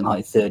something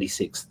like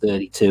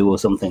 36-32 or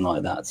something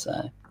like that. So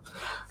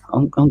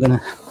I'm gonna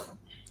get.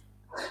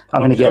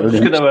 I'm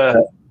just gonna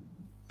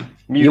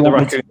mute the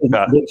Raccoons.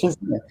 That's going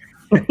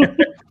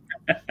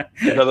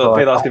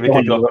to be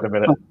kicked off in a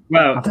minute.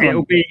 Well,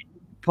 it'll be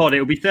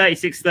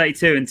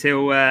 36-32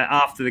 until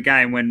after the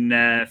game when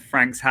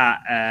Frank's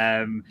hat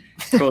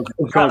causes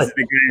the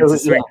game to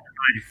swing.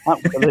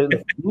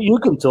 Absolutely. You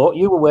can talk.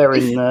 You were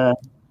wearing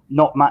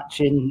not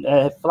matching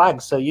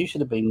flags, so you should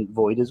have been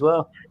void as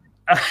well.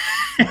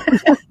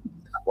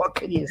 What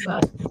can you say?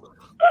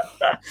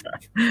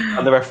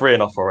 And the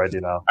refereeing off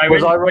already now.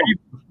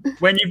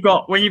 When you've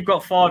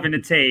got 5 in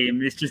a team,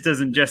 this just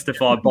doesn't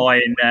justify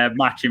buying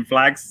matching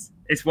flags.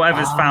 It's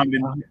whatever's found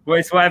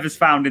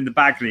in the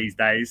bag these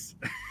days.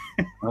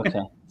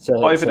 Okay. So,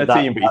 Five in a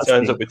team, but he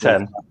turns up with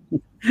 10.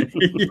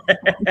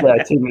 Yeah,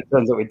 a team that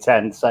turns up with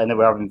 10, saying that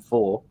we're having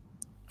 4.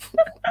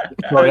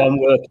 Sorry, I'm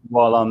working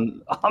while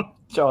I'm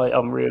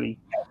really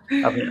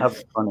having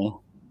funny.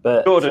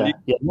 But Jordan,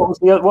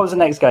 what was the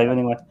next game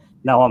anyway?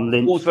 Now I'm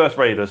lynched. Wolves versus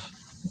Raiders.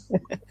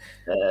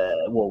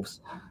 Wolves.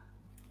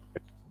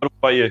 What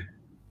about you?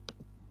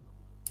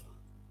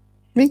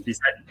 Me? You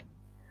said,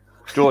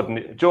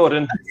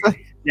 Jordan.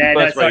 yeah,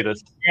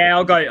 Raiders. Yeah,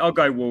 I'll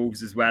go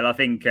Wolves as well. I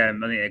think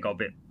they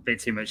got a bit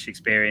too much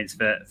experience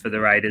for the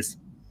Raiders.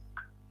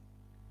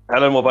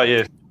 Helen, what about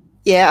you?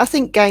 Yeah, I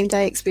think game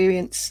day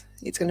experience.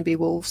 It's going to be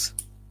Wolves.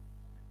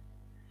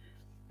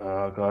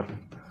 Oh God,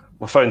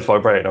 my phone's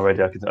vibrating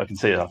already. I can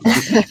see it. I've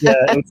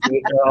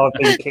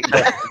been kicked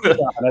out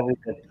and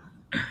everything.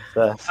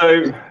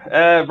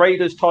 So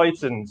Raiders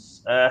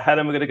Titans.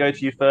 Helen, we're going to go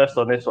to you first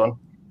on this one.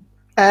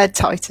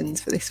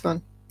 Titans for this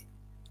one.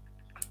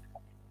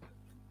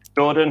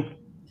 Jordan.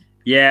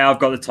 Yeah, I've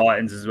got the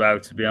Titans as well,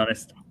 to be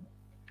honest.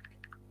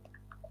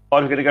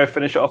 I'm going to go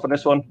finish it off on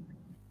this one.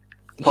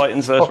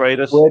 Titans versus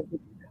Raiders.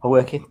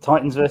 Working.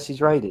 Titans versus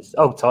Raiders.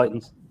 Oh,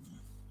 Titans.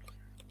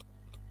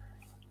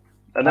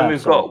 And then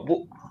we've got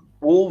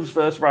Wolves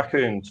versus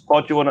Raccoons.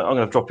 Pod, do you want to? I'm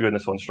going to drop you in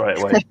this one straight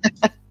away.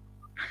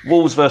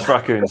 Wolves versus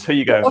Raccoons. Who are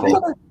you going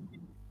for?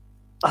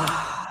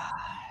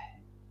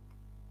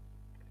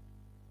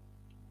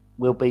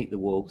 We'll beat the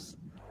Wolves.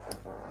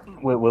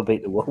 We'll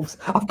beat the Wolves.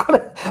 I've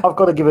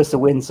got to give us a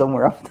win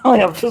somewhere.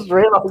 I've just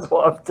realised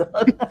what I've done.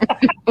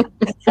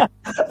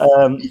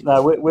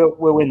 No,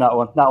 we'll win that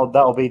one.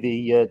 That'll be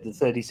the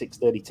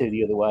 36-32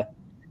 the other way.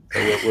 So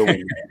we'll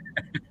win.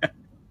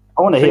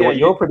 I want to hear what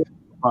your prediction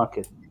is,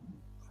 Marcus.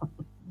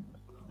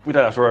 We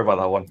don't have to worry about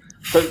that one.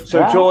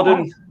 So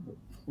Jordan,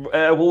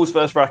 Wolves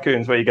versus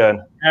Raccoons. Where are you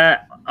going?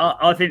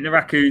 I think the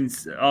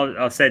Raccoons.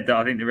 I said that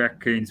I think the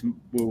Raccoons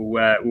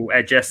will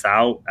edge us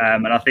out,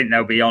 and I think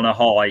they'll be on a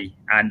high,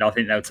 and I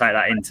think they'll take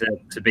that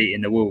into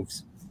beating the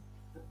Wolves.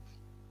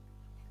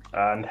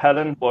 And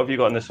Helen, what have you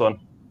got in this one?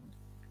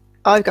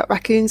 I've got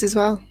Raccoons as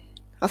well.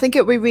 I think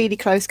it'll be a really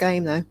close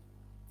game, though.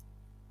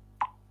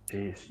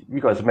 Jeez, you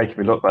guys are making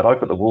me look bad. I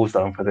put the Wolves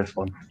down for this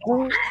one.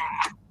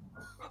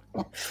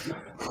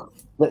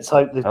 Let's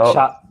hope the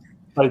chat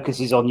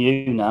focuses on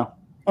you now.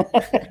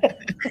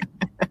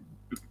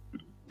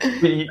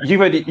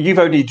 You've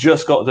only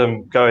just got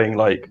them going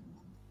like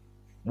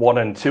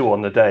 1-2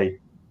 on the day.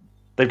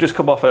 They've just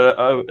come off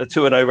a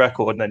 2-0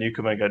 record, and then you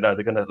come and go, no,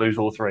 they're going to lose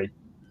all 3.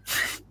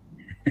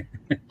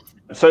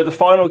 So the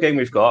final game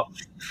we've got,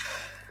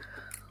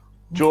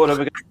 Jordan,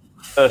 we're going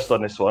to first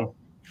on this one.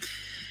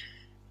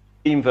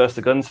 Team versus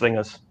the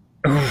Gunslingers.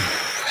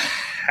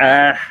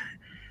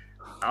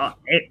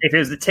 If it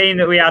was the team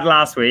that we had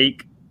last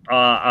week,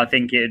 I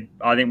think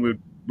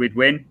we'd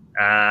win.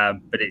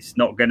 But it's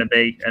not going to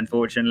be,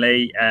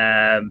 unfortunately.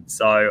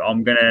 So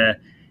I'm going to,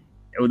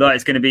 although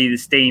it's going to be the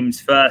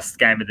Steam's first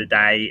game of the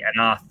day and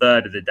our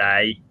third of the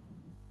day,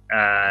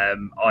 I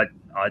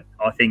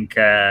think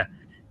they're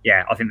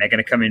going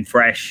to come in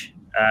fresh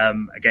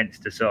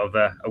against a sort of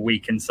a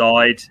weakened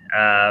side.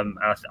 I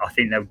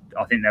think they'll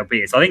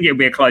beat us. I think it'll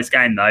be a close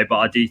game though, but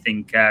I do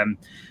think, I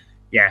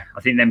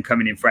think them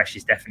coming in fresh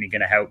is definitely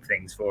going to help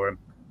things for them.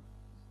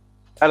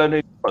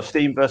 Hello,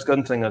 Steam versus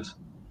Gunslingers.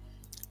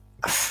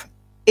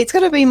 It's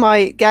going to be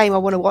my game I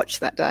want to watch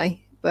that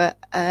day, but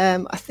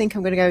I think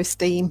I'm going to go with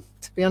Steam,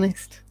 to be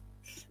honest.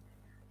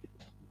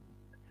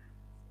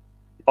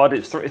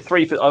 It's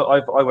three.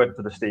 I went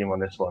for the Steam on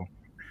this one.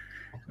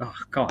 Oh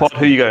God! Pod,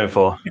 who are you going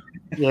for?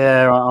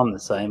 Yeah, I'm the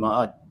same.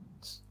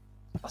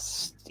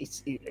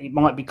 It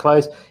might be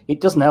close.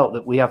 It doesn't help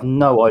that we have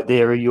no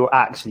idea who you're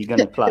actually going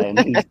to play.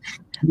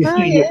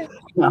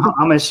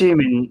 I'm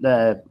assuming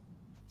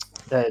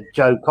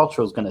Joe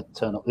Cottrell's going to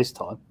turn up this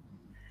time.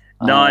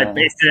 No,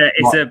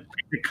 it's a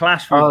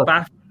clash with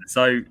Baffa.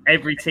 So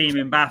every team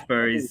in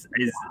Baffa is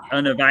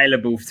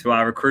unavailable to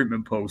our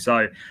recruitment pool.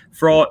 So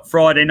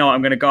Friday night,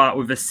 I'm going to go out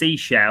with a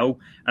seashell,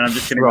 and I'm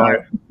just going to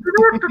go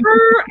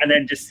and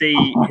then just see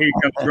who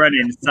comes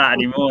running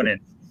Saturday morning.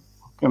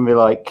 Going to be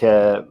like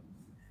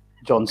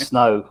Jon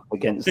Snow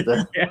against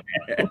the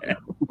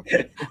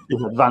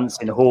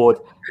advancing horde.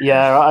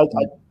 Yeah,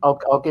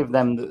 I'll give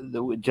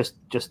them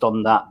just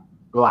on that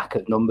lack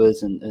of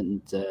numbers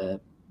and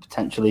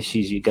potential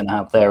issues you're going to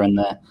have there, and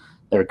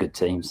they're a good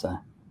team. So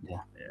yeah.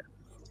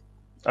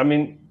 I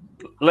mean,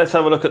 let's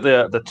have a look at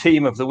the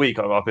team of the week.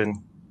 I've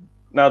been,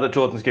 now that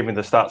Jordan's giving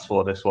the stats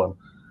for this one,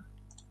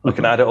 we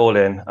can add it all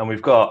in, and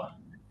we've got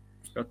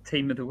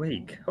team of the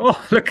week.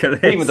 Oh, look at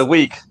this team of the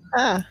week.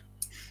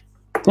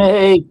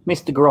 Hey,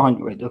 Mr.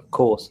 Grindwood, of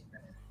course.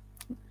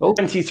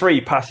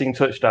 23 passing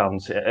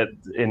touchdowns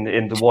in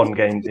the one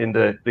game in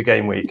the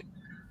game week.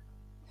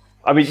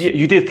 I mean,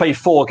 you did play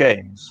 4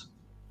 games,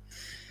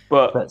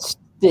 but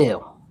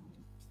still.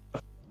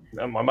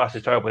 My maths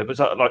is terrible, but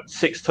it's like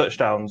 6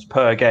 touchdowns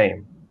per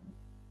game.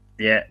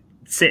 Yeah,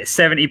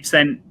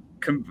 70%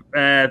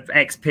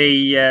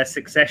 XP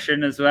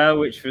succession as well,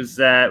 which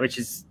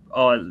is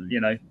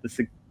that's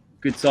a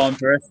good sign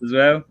for us as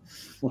well.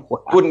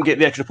 Wouldn't get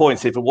the extra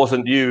points if it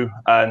wasn't you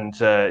and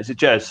is it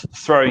Jez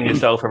throwing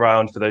yourself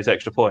around for those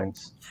extra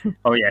points?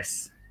 Oh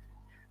yes,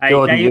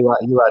 Jordan,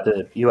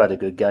 you had a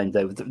good game,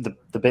 Dave.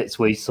 The bits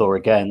we saw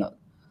again,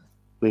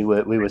 we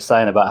were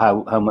saying about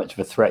how much of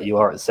a threat you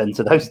are at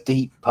centre. Those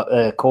deep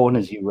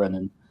corners you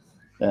run,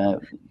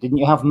 and didn't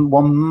you have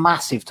one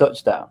massive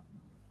touchdown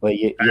where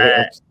you hit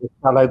a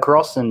shallow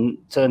cross and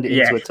turned it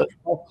into a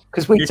touchdown?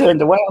 Because we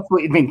turned away, I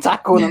thought you'd been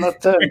tackled, and I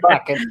turned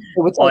back, and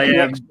we were taking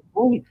the extra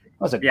point. That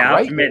was a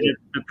great game.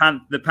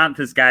 The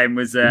Panthers game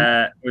was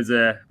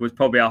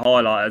probably a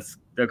highlight.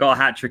 They got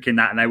a hat trick in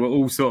that, and they were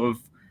all sort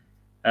of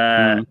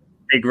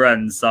big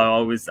runs.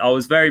 So I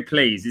was very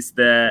pleased. It's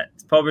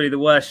probably the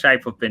worst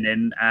shape I've been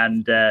in,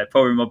 and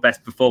probably my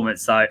best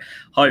performance. So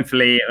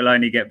hopefully it will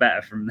only get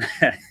better from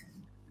there.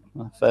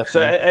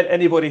 So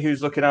anybody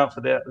who's looking out for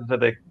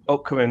the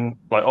upcoming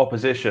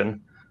opposition,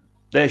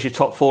 there's your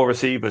top 4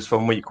 receivers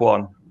from week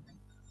 1. I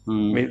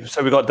mean,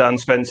 so we got Dan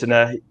Spence in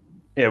there.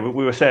 Yeah,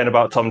 we were saying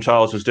about Tom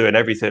Charles was doing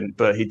everything,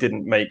 but he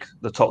didn't make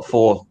the top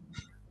 4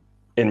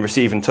 in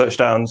receiving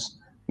touchdowns.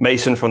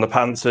 Mason from the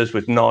Panthers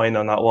with 9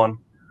 on that one.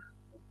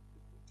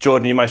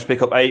 Jordan, you managed to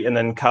pick up 8, and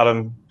then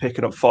Callum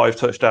picking up 5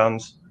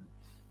 touchdowns.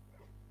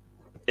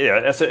 Yeah,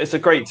 it's a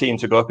great team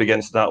to go up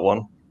against that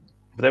one.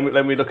 But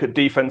then we look at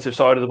defensive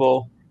side of the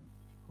ball.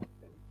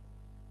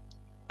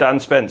 Dan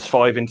Spence,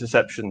 5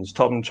 interceptions.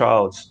 Tom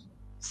Charles,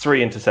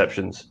 3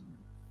 interceptions.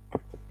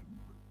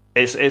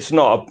 It's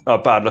not a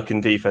bad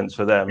looking defense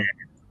for them.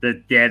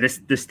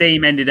 The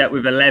Steam ended up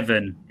with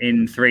 11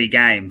 in 3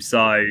 games. So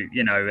I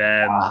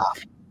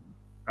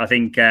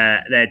think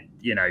they're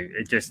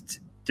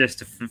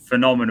just a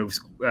phenomenal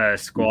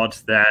squad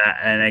there,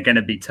 and they're going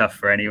to be tough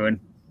for anyone.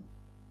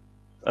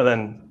 And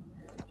then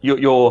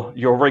your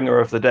ringer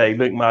of the day,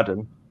 Luke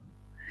Madden,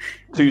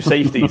 2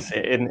 safeties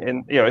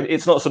in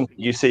it's not something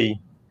you see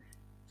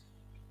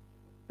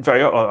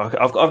very.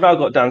 I've now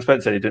got Dan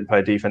Spencer. He didn't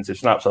play defensive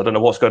snaps. So I don't know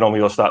what's going on with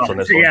your stats on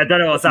this one. Yeah, I don't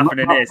know what's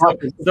happening here.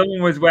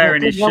 Someone was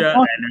wearing his shirt.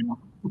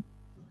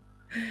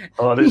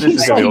 This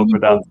is going to be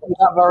awkward. That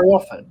very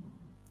often.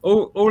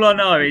 All I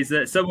know is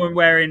that someone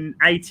wearing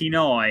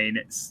 89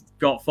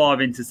 got 5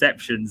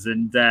 interceptions,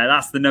 and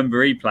that's the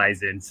number he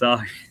plays in.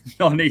 So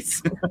I need.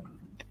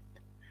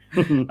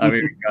 Here we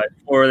go.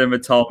 4 of them are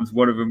Tom's.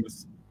 One of them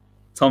was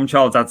Tom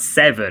Charles had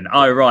 7.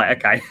 Oh right,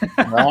 okay.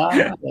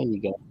 There you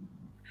go.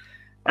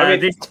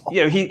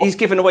 He's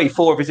given away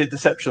 4 of his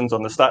interceptions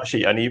on the stat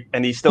sheet,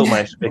 and he still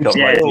managed to pick up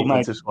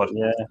defensive squad.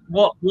 Yeah.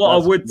 What I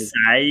would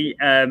say,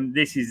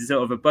 this is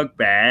sort of a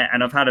bugbear,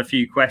 and I've had a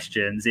few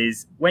questions.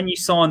 Is when you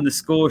sign the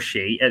score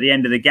sheet at the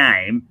end of the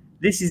game,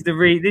 this is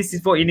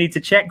what you need to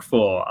check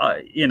for.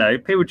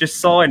 People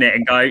just sign it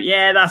and go,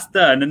 yeah, that's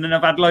done, and then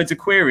I've had loads of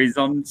queries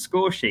on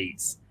score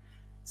sheets.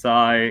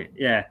 So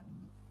yeah,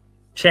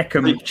 check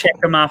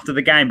them after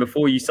the game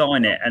before you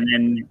sign it, and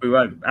then we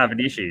won't have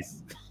any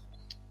issues.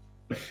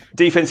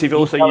 Defensive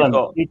also,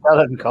 you tell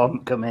them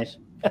come in.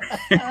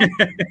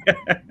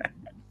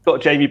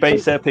 Got Jamie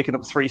Bates there picking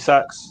up 3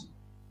 sacks,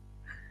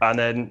 and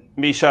then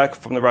Mishak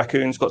from the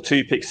Raccoons got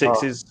 2 pick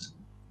sixes.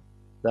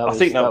 That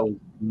was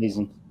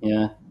amazing.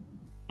 Yeah,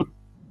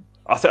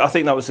 I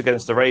think that was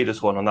against the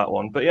Raiders one on that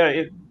one. But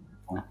yeah,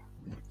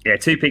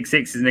 2 pick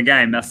sixes in a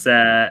game. That's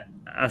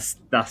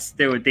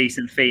still a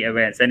decent feat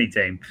against any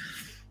team.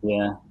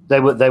 Yeah, they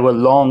were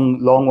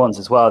long ones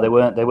as well. They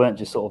weren't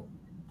just sort of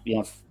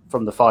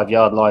from the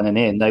 5-yard line and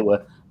in. They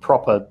were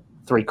proper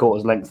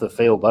 3/4 length of the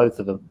field, both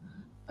of them.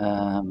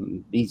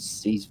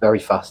 He's very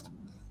fast.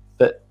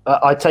 But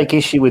I take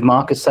issue with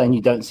Marcus saying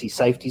you don't see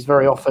safeties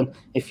very often.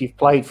 If you've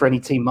played for any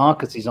team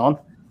Marcus is on,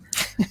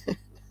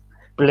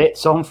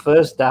 blitz on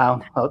first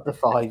down at the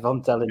 5.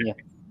 I'm telling you,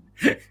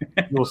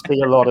 you'll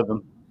see a lot of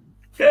them.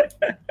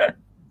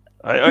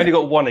 I only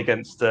got 1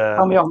 against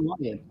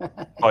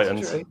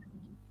Titans.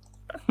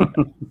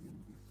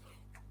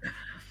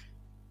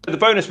 The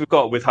bonus we've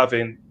got with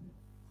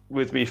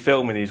me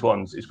filming these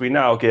ones is we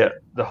now get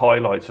the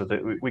highlights of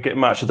it. We get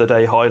match of the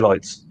day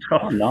highlights.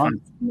 Oh, nice.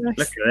 Look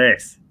at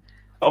this.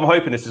 I'm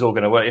hoping this is all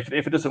going to work.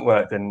 If it doesn't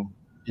work, then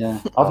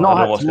I've not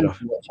had to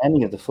watch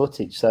any of the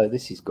footage, so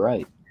this is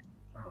great.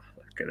 Oh,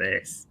 look at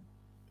this.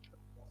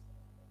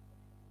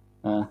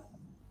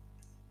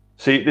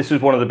 See, this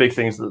is one of the big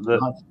things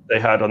that they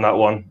had on that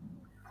one.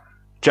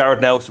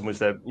 Jared Nelson was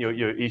there.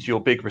 He's your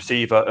big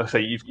receiver. So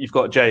you've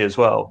got Jay as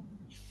well.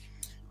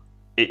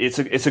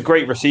 It's a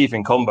great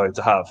receiving combo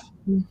to have.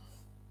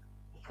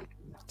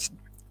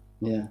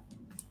 Yeah.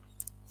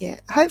 Yeah.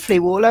 Hopefully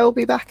Warlow will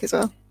be back as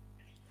well.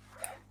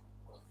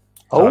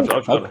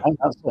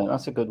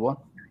 That's a good one.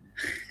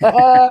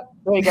 There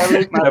you go,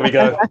 Luke. There we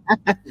go.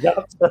 You're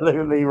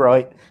absolutely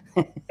right.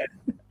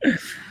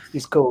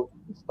 He's called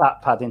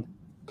stat padding.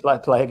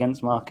 Play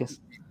against Marcus.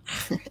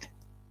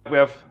 We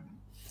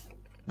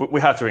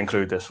had to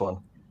include this one.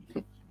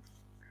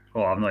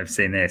 Oh, I've not even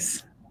seen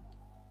this.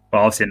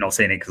 Well, obviously not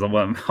seen it because I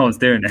was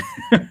doing it.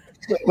 What am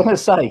I going to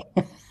say?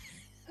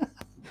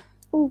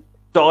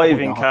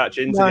 Diving catch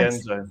into the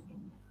end zone.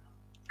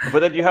 But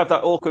then you have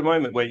that awkward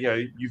moment where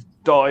you've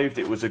dived.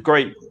 It was a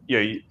great.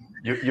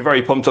 You're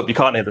very pumped up. You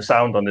can't hear the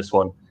sound on this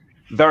one.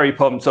 Very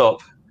pumped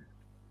up.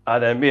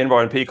 And then me and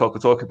Ryan Peacock were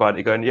talking about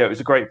it, going, "Yeah, it was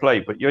a great play,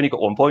 but you only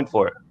got 1 point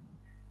for it."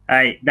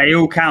 Hey, they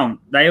all count.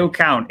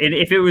 And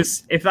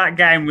if that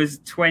game was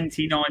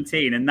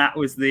 2019 and that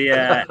was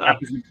the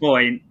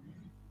point.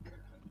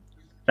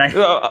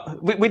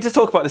 We just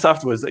talk about this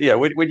afterwards. Yeah,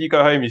 when you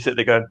go home, you sit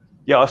there going,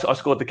 "Yeah, I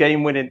scored the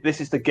game-winning.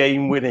 This is the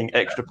game-winning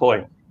extra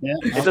point." Yeah,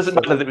 it doesn't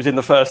matter that it was in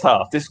the first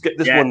half. This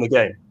won the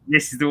game.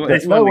 This is the.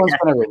 No one's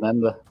going to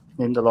remember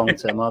in the long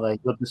term, are they?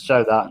 You'll just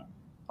show that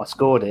I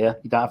scored here.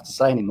 You don't have to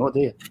say anymore, do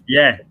you?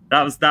 Yeah,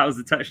 that was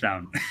the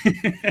touchdown.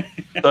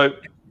 So,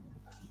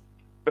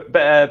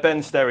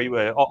 Ben Sterry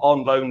were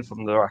on loan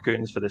from the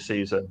Raccoons for this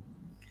season.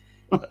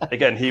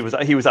 Again, he was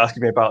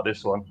asking me about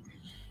this one.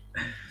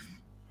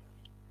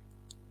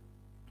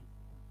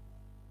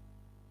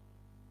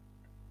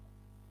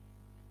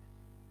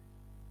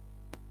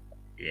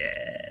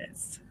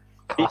 Yes.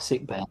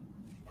 Classic Ben.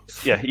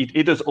 Yeah,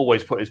 he does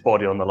always put his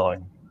body on the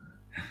line.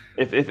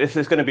 If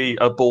there's going to be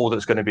a ball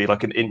that's going to be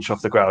like an inch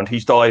off the ground,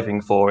 he's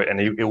diving for it, and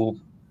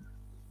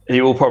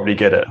he will probably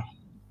get it.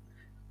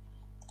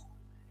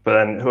 But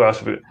then who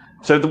else?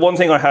 So the one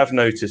thing I have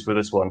noticed with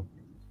this one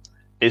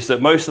is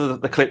that most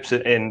of the clips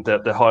in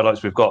the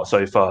highlights we've got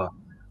so far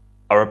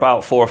are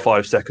about 4 or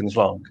 5 seconds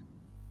long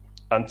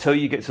until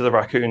you get to the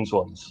Raccoons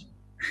ones.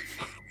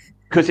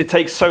 Because it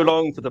takes so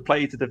long for the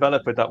play to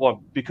develop at that one,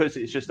 because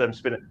it's just them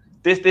spinning.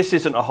 This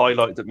isn't a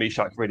highlight that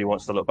Mishak really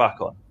wants to look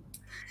back on.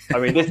 I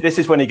mean, this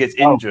is when he gets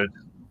injured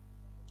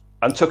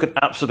and took an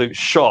absolute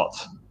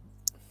shot.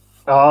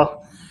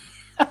 Oh.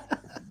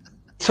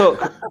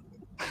 Took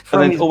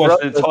and then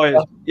almost an entire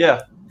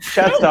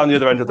Shad's down the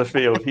other end of the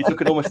field. He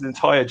took almost an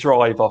entire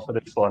drive off of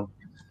this one.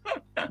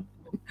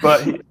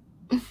 But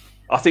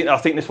I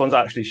think this one's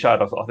actually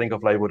Shad. I think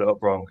I've labelled it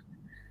up wrong.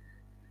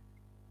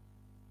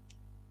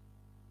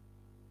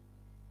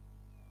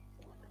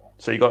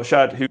 So you got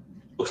Shad, who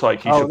looks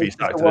like he should be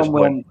sacked at this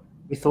point.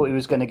 We thought he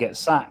was going to get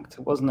sacked,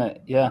 wasn't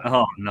it? Yeah.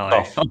 Oh no,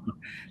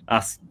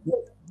 that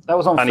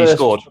was on. And first he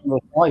scored.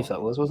 Five,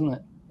 that was, wasn't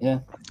it? Yeah.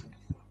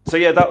 So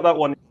yeah, that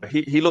one.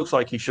 He looks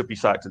like he should be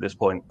sacked at this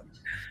point.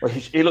 Well,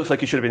 he looks like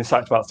he should have been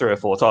sacked about 3 or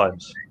 4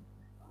 times.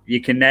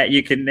 Until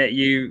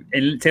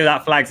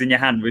that flag's in your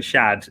hand with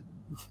Shad.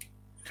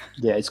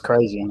 Yeah, it's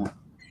crazy, isn't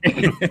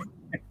it?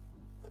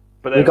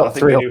 But we've got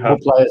 3 or 4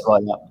 players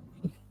like that.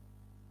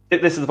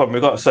 This is the problem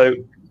we've got. So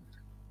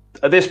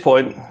at this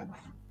point,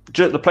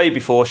 the play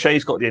before,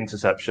 Shea's got the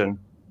interception,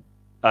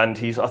 and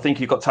I think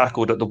he got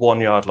tackled at the 1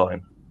 yard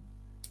line.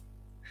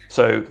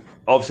 So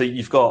obviously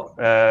you've got.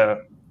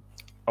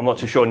 I'm not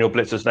too sure on your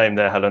blitzer's name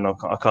there, Helen.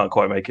 I can't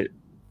quite make it.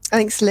 I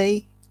think it's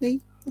Lee, I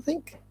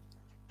think. At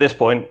this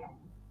point,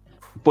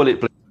 bullet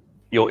blitz,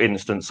 your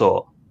instant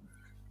sort.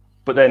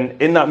 But then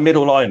in that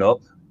middle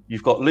lineup,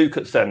 you've got Luke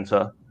at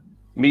centre,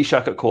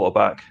 Mishak at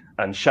quarterback,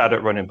 and Shad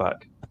at running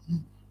back,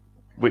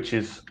 which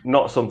is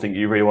not something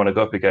you really want to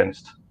go up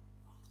against.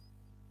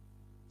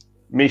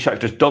 Mishak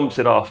just dumps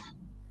it off.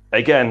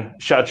 Again,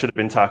 Shad should have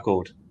been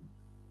tackled.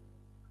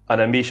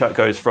 And then Mishak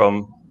goes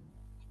from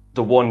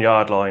the 1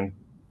 yard line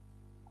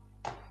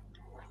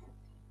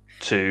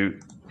to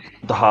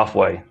the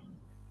halfway.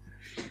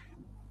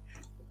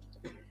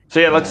 So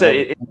yeah, like I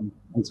say,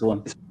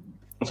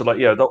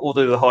 all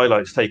the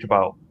highlights take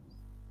about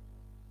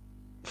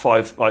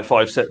 5,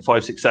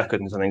 6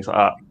 seconds and things like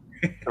that.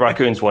 The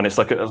Raccoons one, it's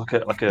like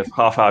a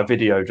half-hour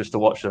video just to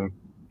watch them.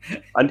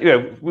 And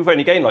we've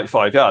only gained like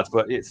 5 yards,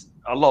 but it's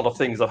a lot of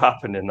things have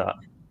happened in that.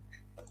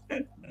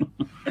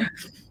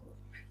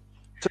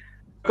 So,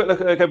 quick look,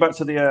 go back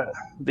to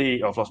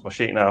the. I've lost my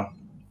sheet now.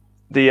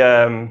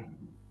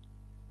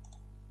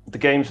 The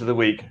games of the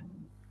week.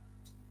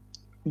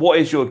 What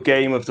is your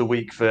game of the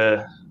week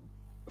for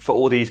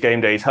all these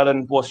game days,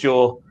 Helen? What's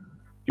your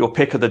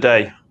pick of the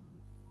day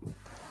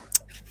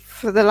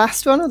for the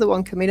last one or the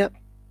one coming up?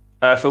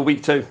 For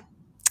week 2.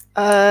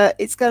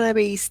 It's going to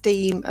be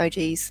Steam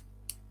OGs.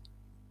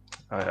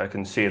 I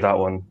can see that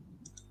one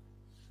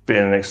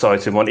being an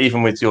exciting one,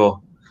 even with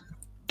your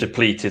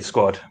depleted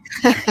squad.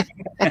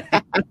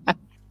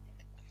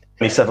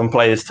 27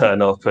 players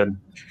turn up and.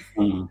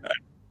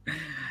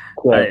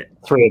 Well,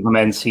 3 of them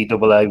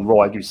NCAA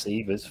wide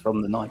receivers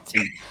from the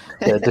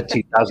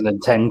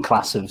 2010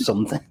 class of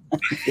something.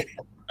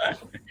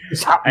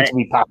 It's happened to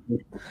be passing.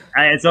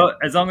 As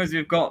long as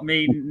we've got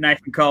me,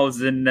 Nathan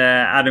Coles, and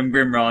Adam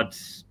Grimrod,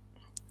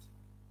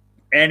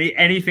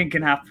 anything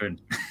can happen.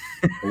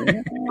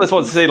 I just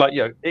want to say,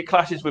 it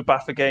clashes with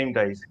BAFA game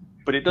days,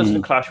 but it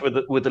doesn't clash with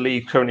the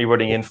league currently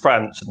running in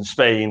France and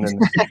Spain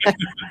and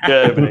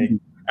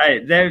Germany.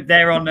 Hey,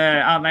 they're on,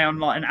 aren't they on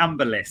like an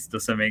amber list or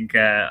something?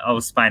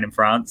 Of Spain and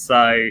France. So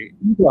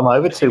I'm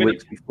over 2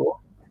 weeks before.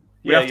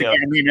 We'd have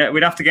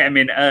to get them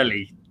in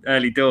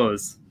early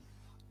doors.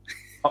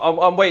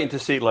 I'm waiting to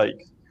see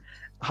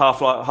half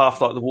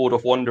like the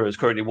Waldorf Wanderers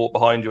currently walk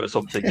behind you or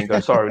something and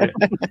go, sorry,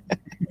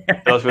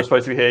 we're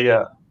supposed to be here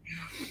yet.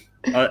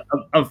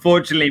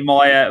 Unfortunately,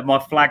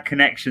 my flag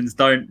connections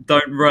don't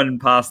run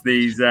past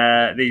these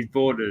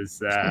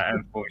borders.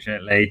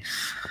 Unfortunately,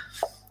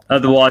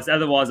 otherwise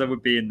I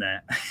would be in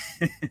there.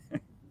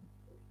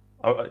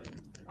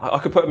 I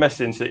could put a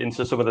message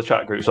into some of the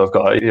chat groups I've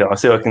got. Yeah, I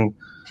see if I can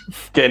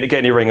get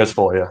any ringers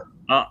for you.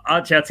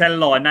 Actually, I'll tell a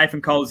lie.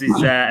 Nathan Coles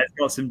has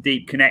got some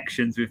deep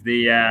connections with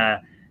the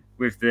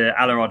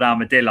Alarod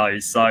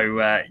Armadillos, so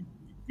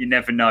you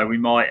never know. We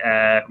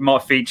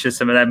might feature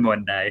some of them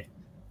one day.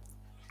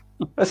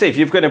 Let's see, if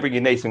you're going to bring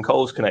your Nathan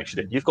Coles connection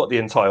in, you've got the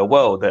entire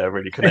world there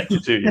really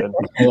connected to you.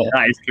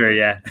 That is true,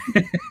 yeah.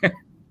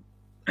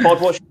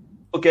 Pod, what's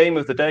your game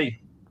of the day?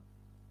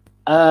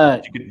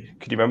 Could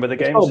you remember the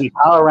game? It's got to be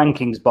Power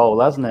Rankings Bowl,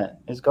 hasn't it?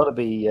 It's got to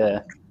be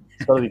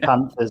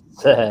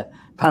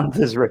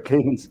Panthers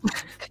Raccoons.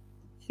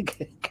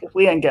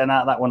 We ain't getting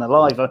out of that one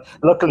alive.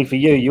 Luckily for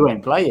you, you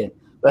ain't playing.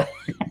 But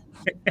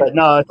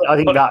no, I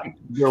think that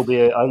will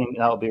be. I think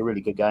that'll be a really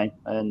good game.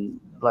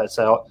 And like I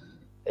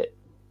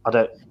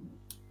say,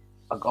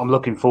 I'm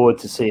looking forward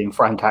to seeing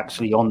Frank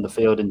actually on the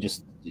field and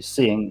just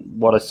seeing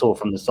what I saw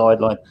from the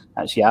sideline,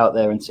 actually out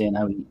there and seeing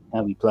how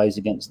he plays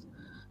against.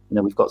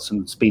 We've got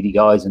some speedy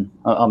guys, and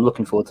I'm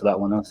looking forward to that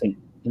one. I think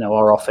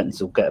our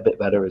offense will get a bit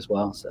better as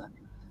well. So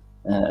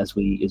as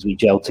we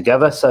gel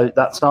together, so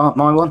that's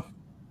my one.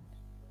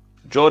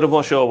 Jordan,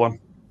 what's your one?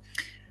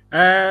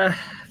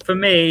 For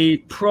me,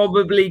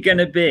 probably going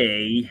to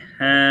be.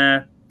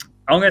 I'm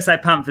going to say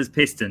Panthers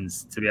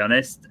Pistons. To be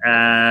honest,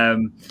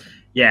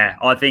 yeah,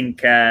 I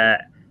think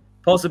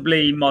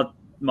possibly my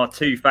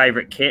two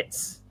favourite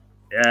kits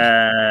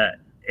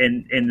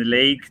in the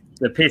league.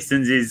 The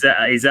Pistons is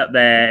up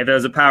there. If there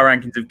was a power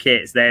rankings of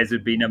kits, theirs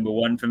would be number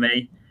one for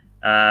me.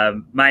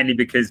 Mainly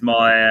because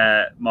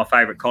my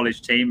favourite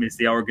college team is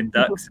the Oregon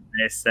Ducks.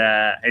 It's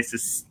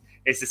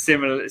a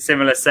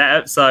similar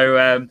setup.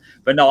 So,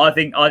 but no, I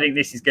think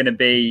this is going to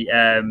be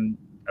a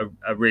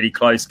really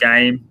close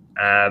game.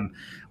 I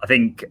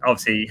think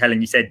obviously,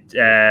 Helen, you said.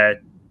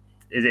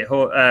 Is it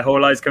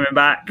Horlo's coming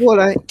back?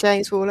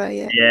 James Horlo,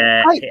 yeah.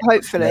 Yeah,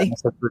 hopefully.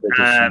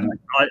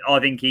 I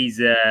think he's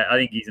a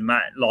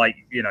like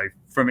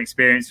from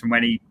experience from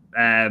when he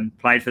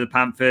played for the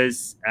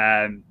Panthers.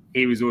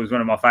 He was always one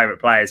of my favourite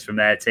players from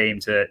their team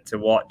to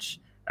watch.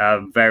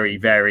 Very,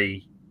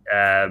 very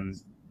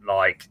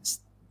like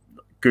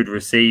good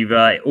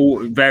receiver.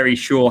 Very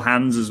sure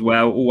hands as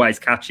well. Always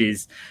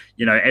catches.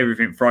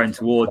 Everything thrown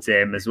towards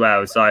him as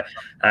well. So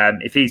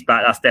if he's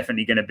back, that's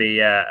definitely going to be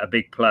a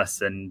big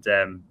plus. And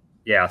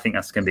I think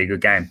that's going to be a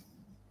good game.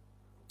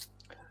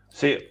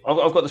 See,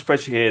 I've got the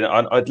spreadsheet here.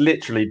 I'd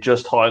literally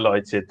just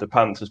highlighted the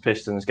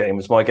Panthers-Pistons game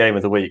as my game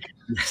of the week.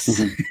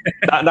 Yes.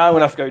 Now I'm going to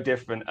have to go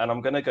different, and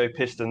I'm going to go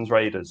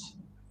Pistons-Raiders.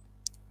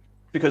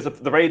 Because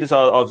the Raiders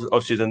are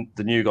obviously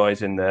the new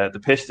guys in there. The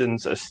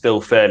Pistons are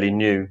still fairly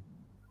new.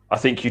 I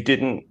think you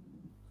didn't.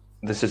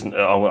 This isn't.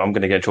 I'm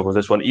going to get in trouble with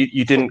this one.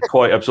 You didn't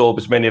quite absorb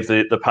as many of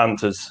the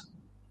Panthers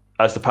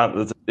as the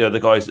Panthers, the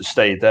guys that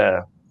stayed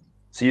there.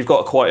 So you've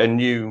got quite a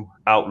new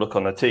outlook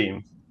on the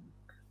team,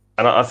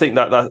 and I think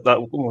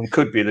that one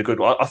could be the good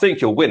one. I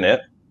think you'll win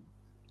it,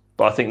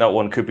 but I think that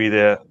one could be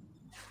the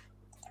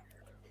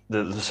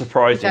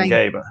surprising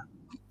game.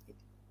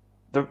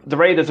 The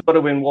Raiders have got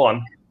to win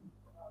one.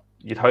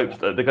 You'd hope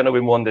that they're going to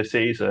win one this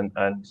season,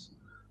 and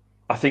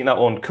I think that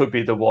one could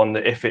be the one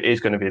that if it is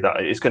going to be that,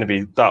 it's going to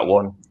be that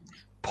one.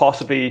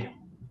 Possibly,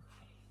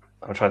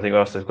 I'm trying to think what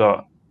else they've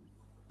got.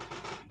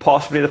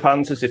 Possibly the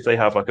Panthers if they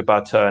have like a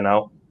bad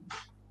turnout.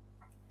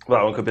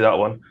 That one could be that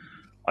one.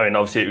 I mean,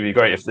 obviously it would be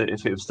great if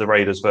it was the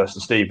Raiders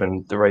versus Steve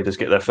and the Raiders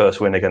get their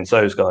first win against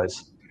those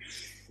guys.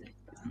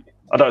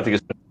 I don't think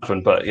it's going to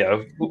happen, but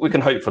yeah, we can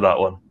hope for that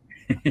one.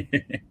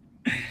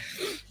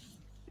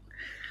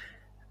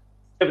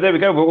 There we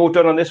go. We're all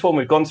done on this one.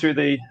 We've gone through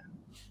the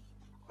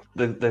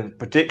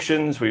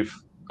predictions. We've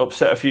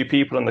upset a few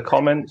people in the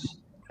comments.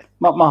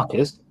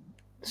 Marcus,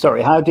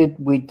 sorry, how did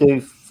we do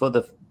for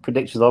the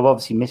predictions? I've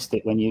obviously missed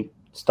it when you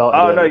started.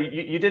 Oh, no,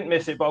 you didn't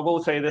miss it, but I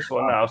will tell you this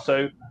one now.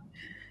 So,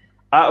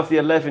 out of the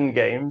 11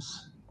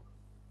 games,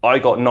 I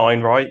got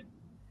 9 right.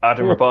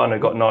 Adam Rabano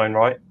got 9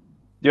 right.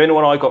 The only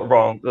one I got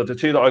wrong, the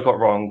two that I got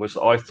wrong was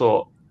I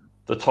thought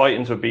the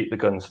Titans would beat the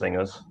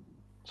Gunslingers.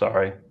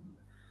 Sorry.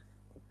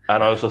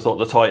 And I also thought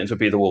the Titans would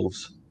be the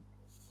Wolves.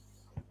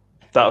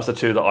 That was the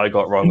two that I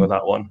got wrong on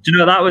that one. Do you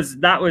know that was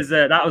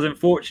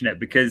unfortunate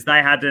because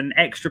they had an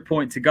extra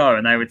point to go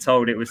and they were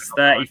told it was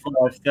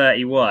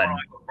 35-31,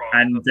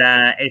 and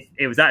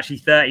it was actually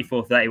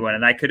 34-31,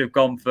 and they could have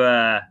gone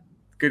for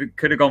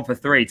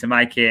 3 to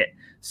make it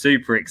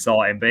super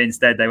exciting, but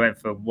instead they went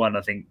for 1,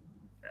 I think,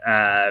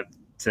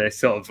 to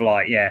sort of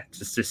like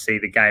just to see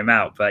the game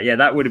out. But yeah,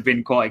 that would have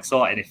been quite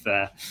exciting if.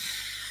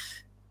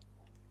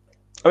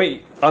 I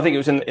mean, I think it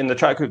was in the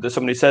chat group that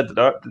somebody said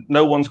that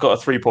no one's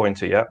got a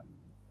 3-pointer yet.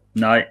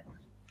 No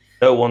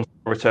one's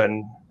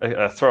returned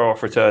a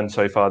throw-off return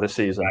so far this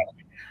season.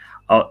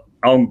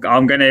 I'm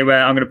going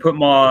to put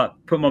my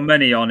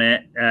money on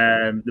it.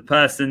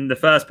 The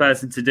first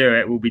person to do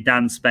it will be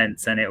Dan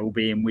Spence, and it will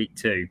be in week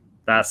 2.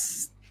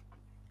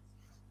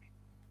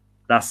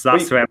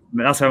 That's where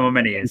my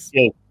money is.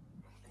 Yeah.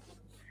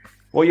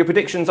 Well, your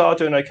predictions are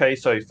doing okay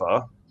so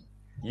far.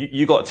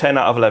 You got 10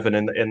 out of 11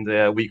 in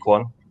the week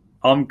one.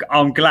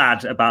 I'm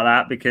glad about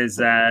that because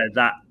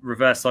that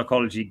reverse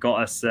psychology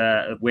got us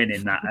a win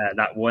in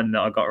that one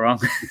that I got wrong.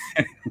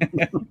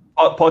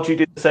 Pod, you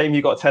did the same.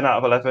 You got 10 out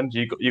of 11.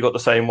 You got the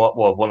same one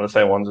of the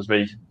same ones as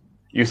me.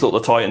 You thought the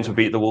Titans would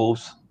beat the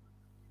Wolves.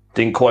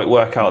 Didn't quite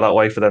work out that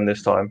way for them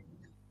this time.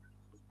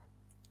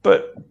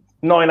 But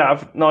 9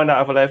 out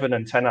of 11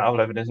 and 10 out of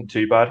 11 isn't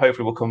too bad.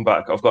 Hopefully we'll come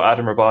back. I've got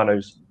Adam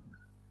Rabano's.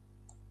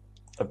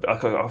 I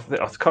can't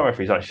remember if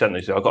he's actually sent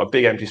these. I've got a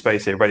big empty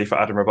space here ready for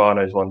Adam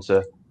Rabano's one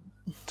to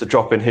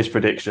drop in his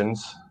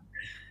predictions.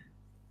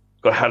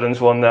 Got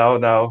Helen's one now.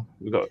 Now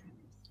we've got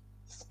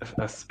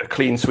a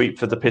clean sweep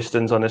for the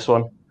Pistons on this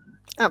one.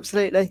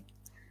 Absolutely.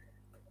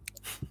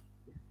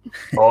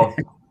 Oh,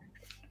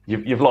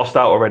 you've lost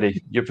out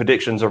already. Your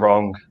predictions are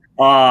wrong.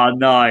 Oh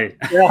no!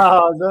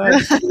 Oh, no.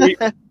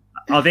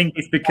 I think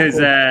it's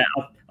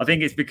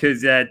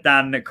because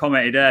Dan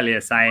commented earlier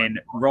saying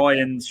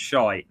Ryan's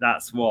shite.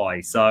 That's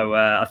why. So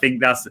I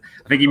think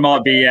he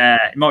might be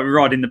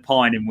riding the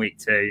pine in week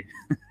 2.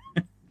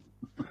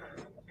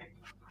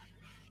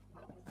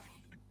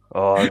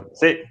 Oh,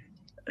 see,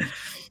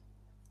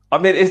 I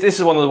mean, this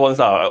is one of the ones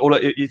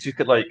that you just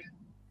get like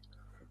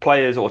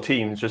players or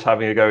teams just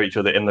having a go at each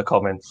other in the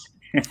comments.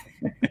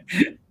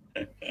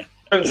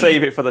 Don't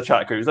save it for the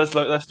chat groups. Let's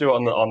do it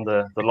on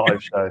the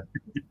live show.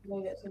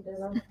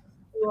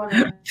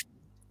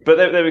 But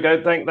there we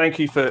go. Thank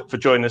you for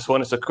joining this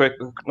one. It's a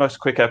nice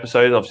quick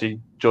episode.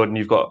 Obviously, Jordan,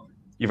 you've got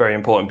your very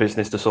important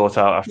business to sort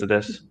out after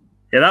this.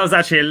 Yeah, that was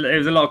it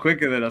was a lot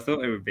quicker than I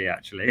thought it would be,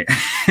 actually.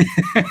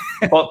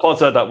 Pod's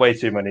heard that way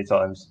too many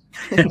times.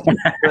 I'm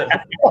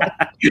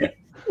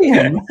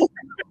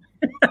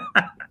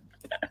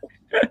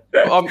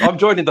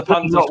joining the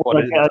Panther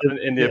squad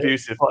in the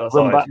abusive side.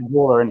 Run back the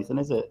wall or anything,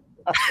 is it?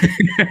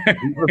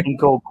 You've been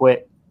called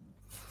quit.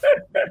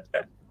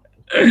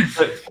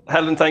 So,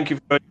 Helen, thank you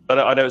for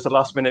joining. I know it's a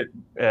last-minute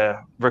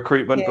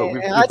recruitment, but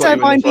we've I don't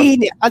mind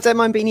being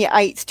your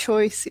 8th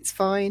choice. It's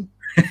fine.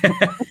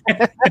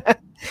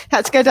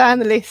 Had to go down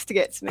the list to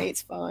get to me.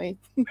 It's fine.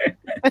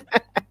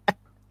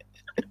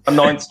 A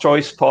 9th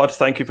choice, Pod.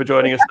 Thank you for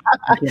joining us.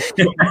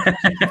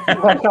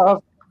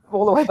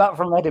 All the way back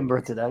from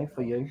Edinburgh today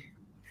for you.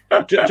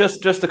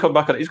 Just to come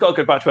back on it, he's got to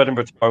go back to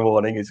Edinburgh tomorrow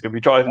morning. He's going to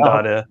be driving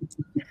down here.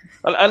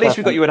 At least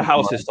we got you in a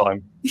house this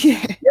time.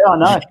 Yeah, I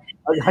know.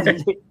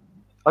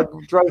 I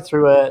drove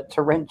through a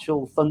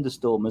torrential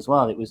thunderstorm as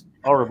well. It was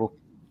horrible.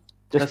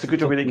 That's a good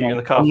job we didn't get you in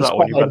the car for that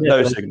one. You've got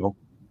no signal.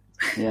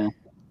 Yeah.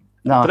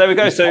 No. But there we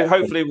go. So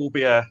hopefully we'll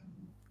be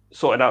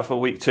sorting out for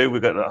week 2.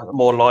 We've got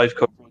more live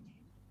coverage.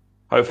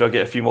 Hopefully I'll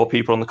get a few more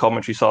people on the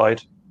commentary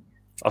side.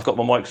 I've got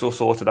my mics all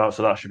sorted out,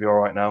 so that should be all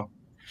right now.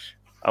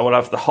 And we'll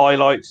have the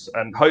highlights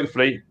and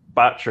hopefully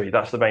battery.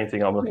 That's the main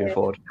thing I'm looking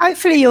forward.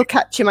 Hopefully you'll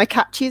capture my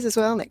catches as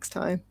well next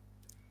time.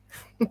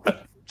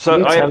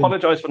 So I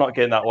apologise for not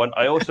getting that one.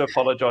 I also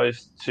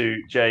apologise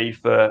to Jay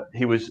for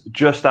he was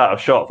just out of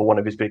shot for one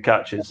of his big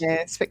catches.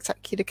 Yeah,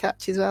 spectacular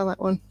catch as well,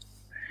 that one.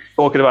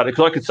 Talking about it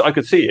because I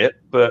could see it,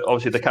 but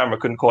obviously the camera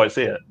couldn't quite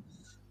see it.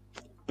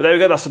 But there we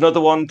go. That's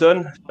another one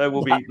done. So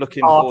we'll be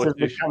looking forward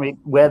to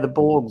where the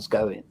ball's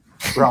going,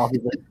 rather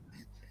than.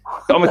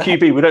 I'm a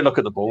QB. We don't look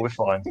at the ball. We're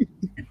fine.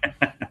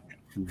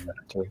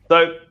 So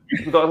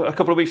we've got a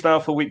couple of weeks now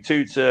for week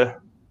 2 to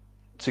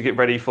get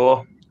ready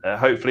for.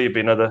 Hopefully, it'll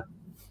be another.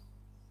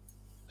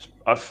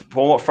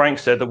 From what Frank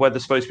said, the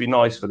weather's supposed to be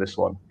nice for this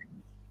one.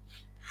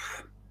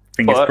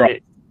 Fingers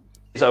crossed.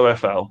 It's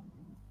OFL.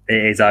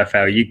 It is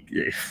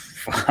OFL.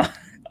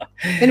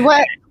 And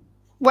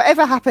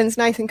whatever happens,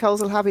 Nathan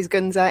Coles will have his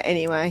guns out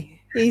anyway.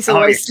 He's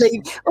always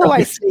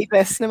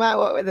sleeveless, no matter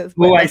what weather.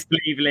 Always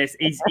sleeveless.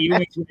 He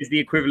always wears the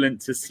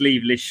equivalent to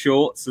sleeveless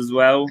shorts as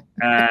well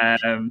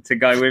to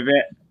go with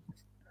it.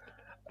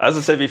 As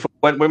I said before,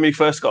 when we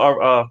first got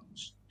our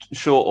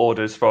short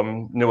orders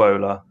from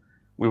Nuola,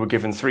 we were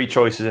given 3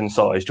 choices in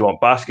size. Do you want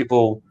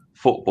basketball,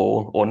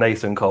 football, or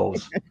Nathan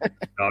Coles?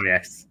 Oh,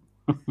 yes.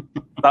 At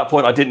that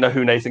point, I didn't know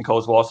who Nathan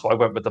Coles was, so I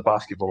went with the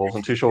basketball. I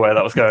wasn't too sure where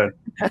that was going.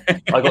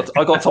 I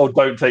got told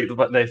don't take the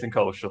Nathan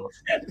Coles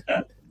shorts.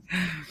 Thank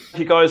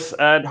you guys,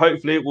 and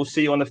hopefully we'll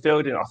see you on the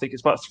field in I think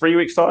it's about 3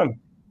 weeks' time.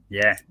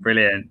 Yeah,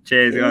 brilliant.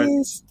 Cheers,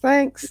 guys.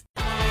 Thanks.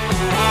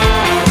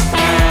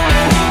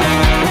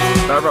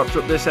 That wraps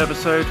up this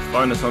episode.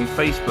 Find us on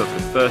Facebook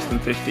at First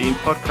and 15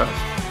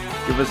 Podcast.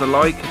 Give us a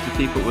like to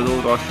keep up with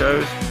all our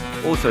shows.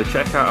 Also,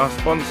 check out our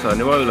sponsor,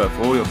 Nuola,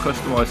 for all your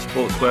customised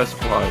sportswear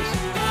supplies.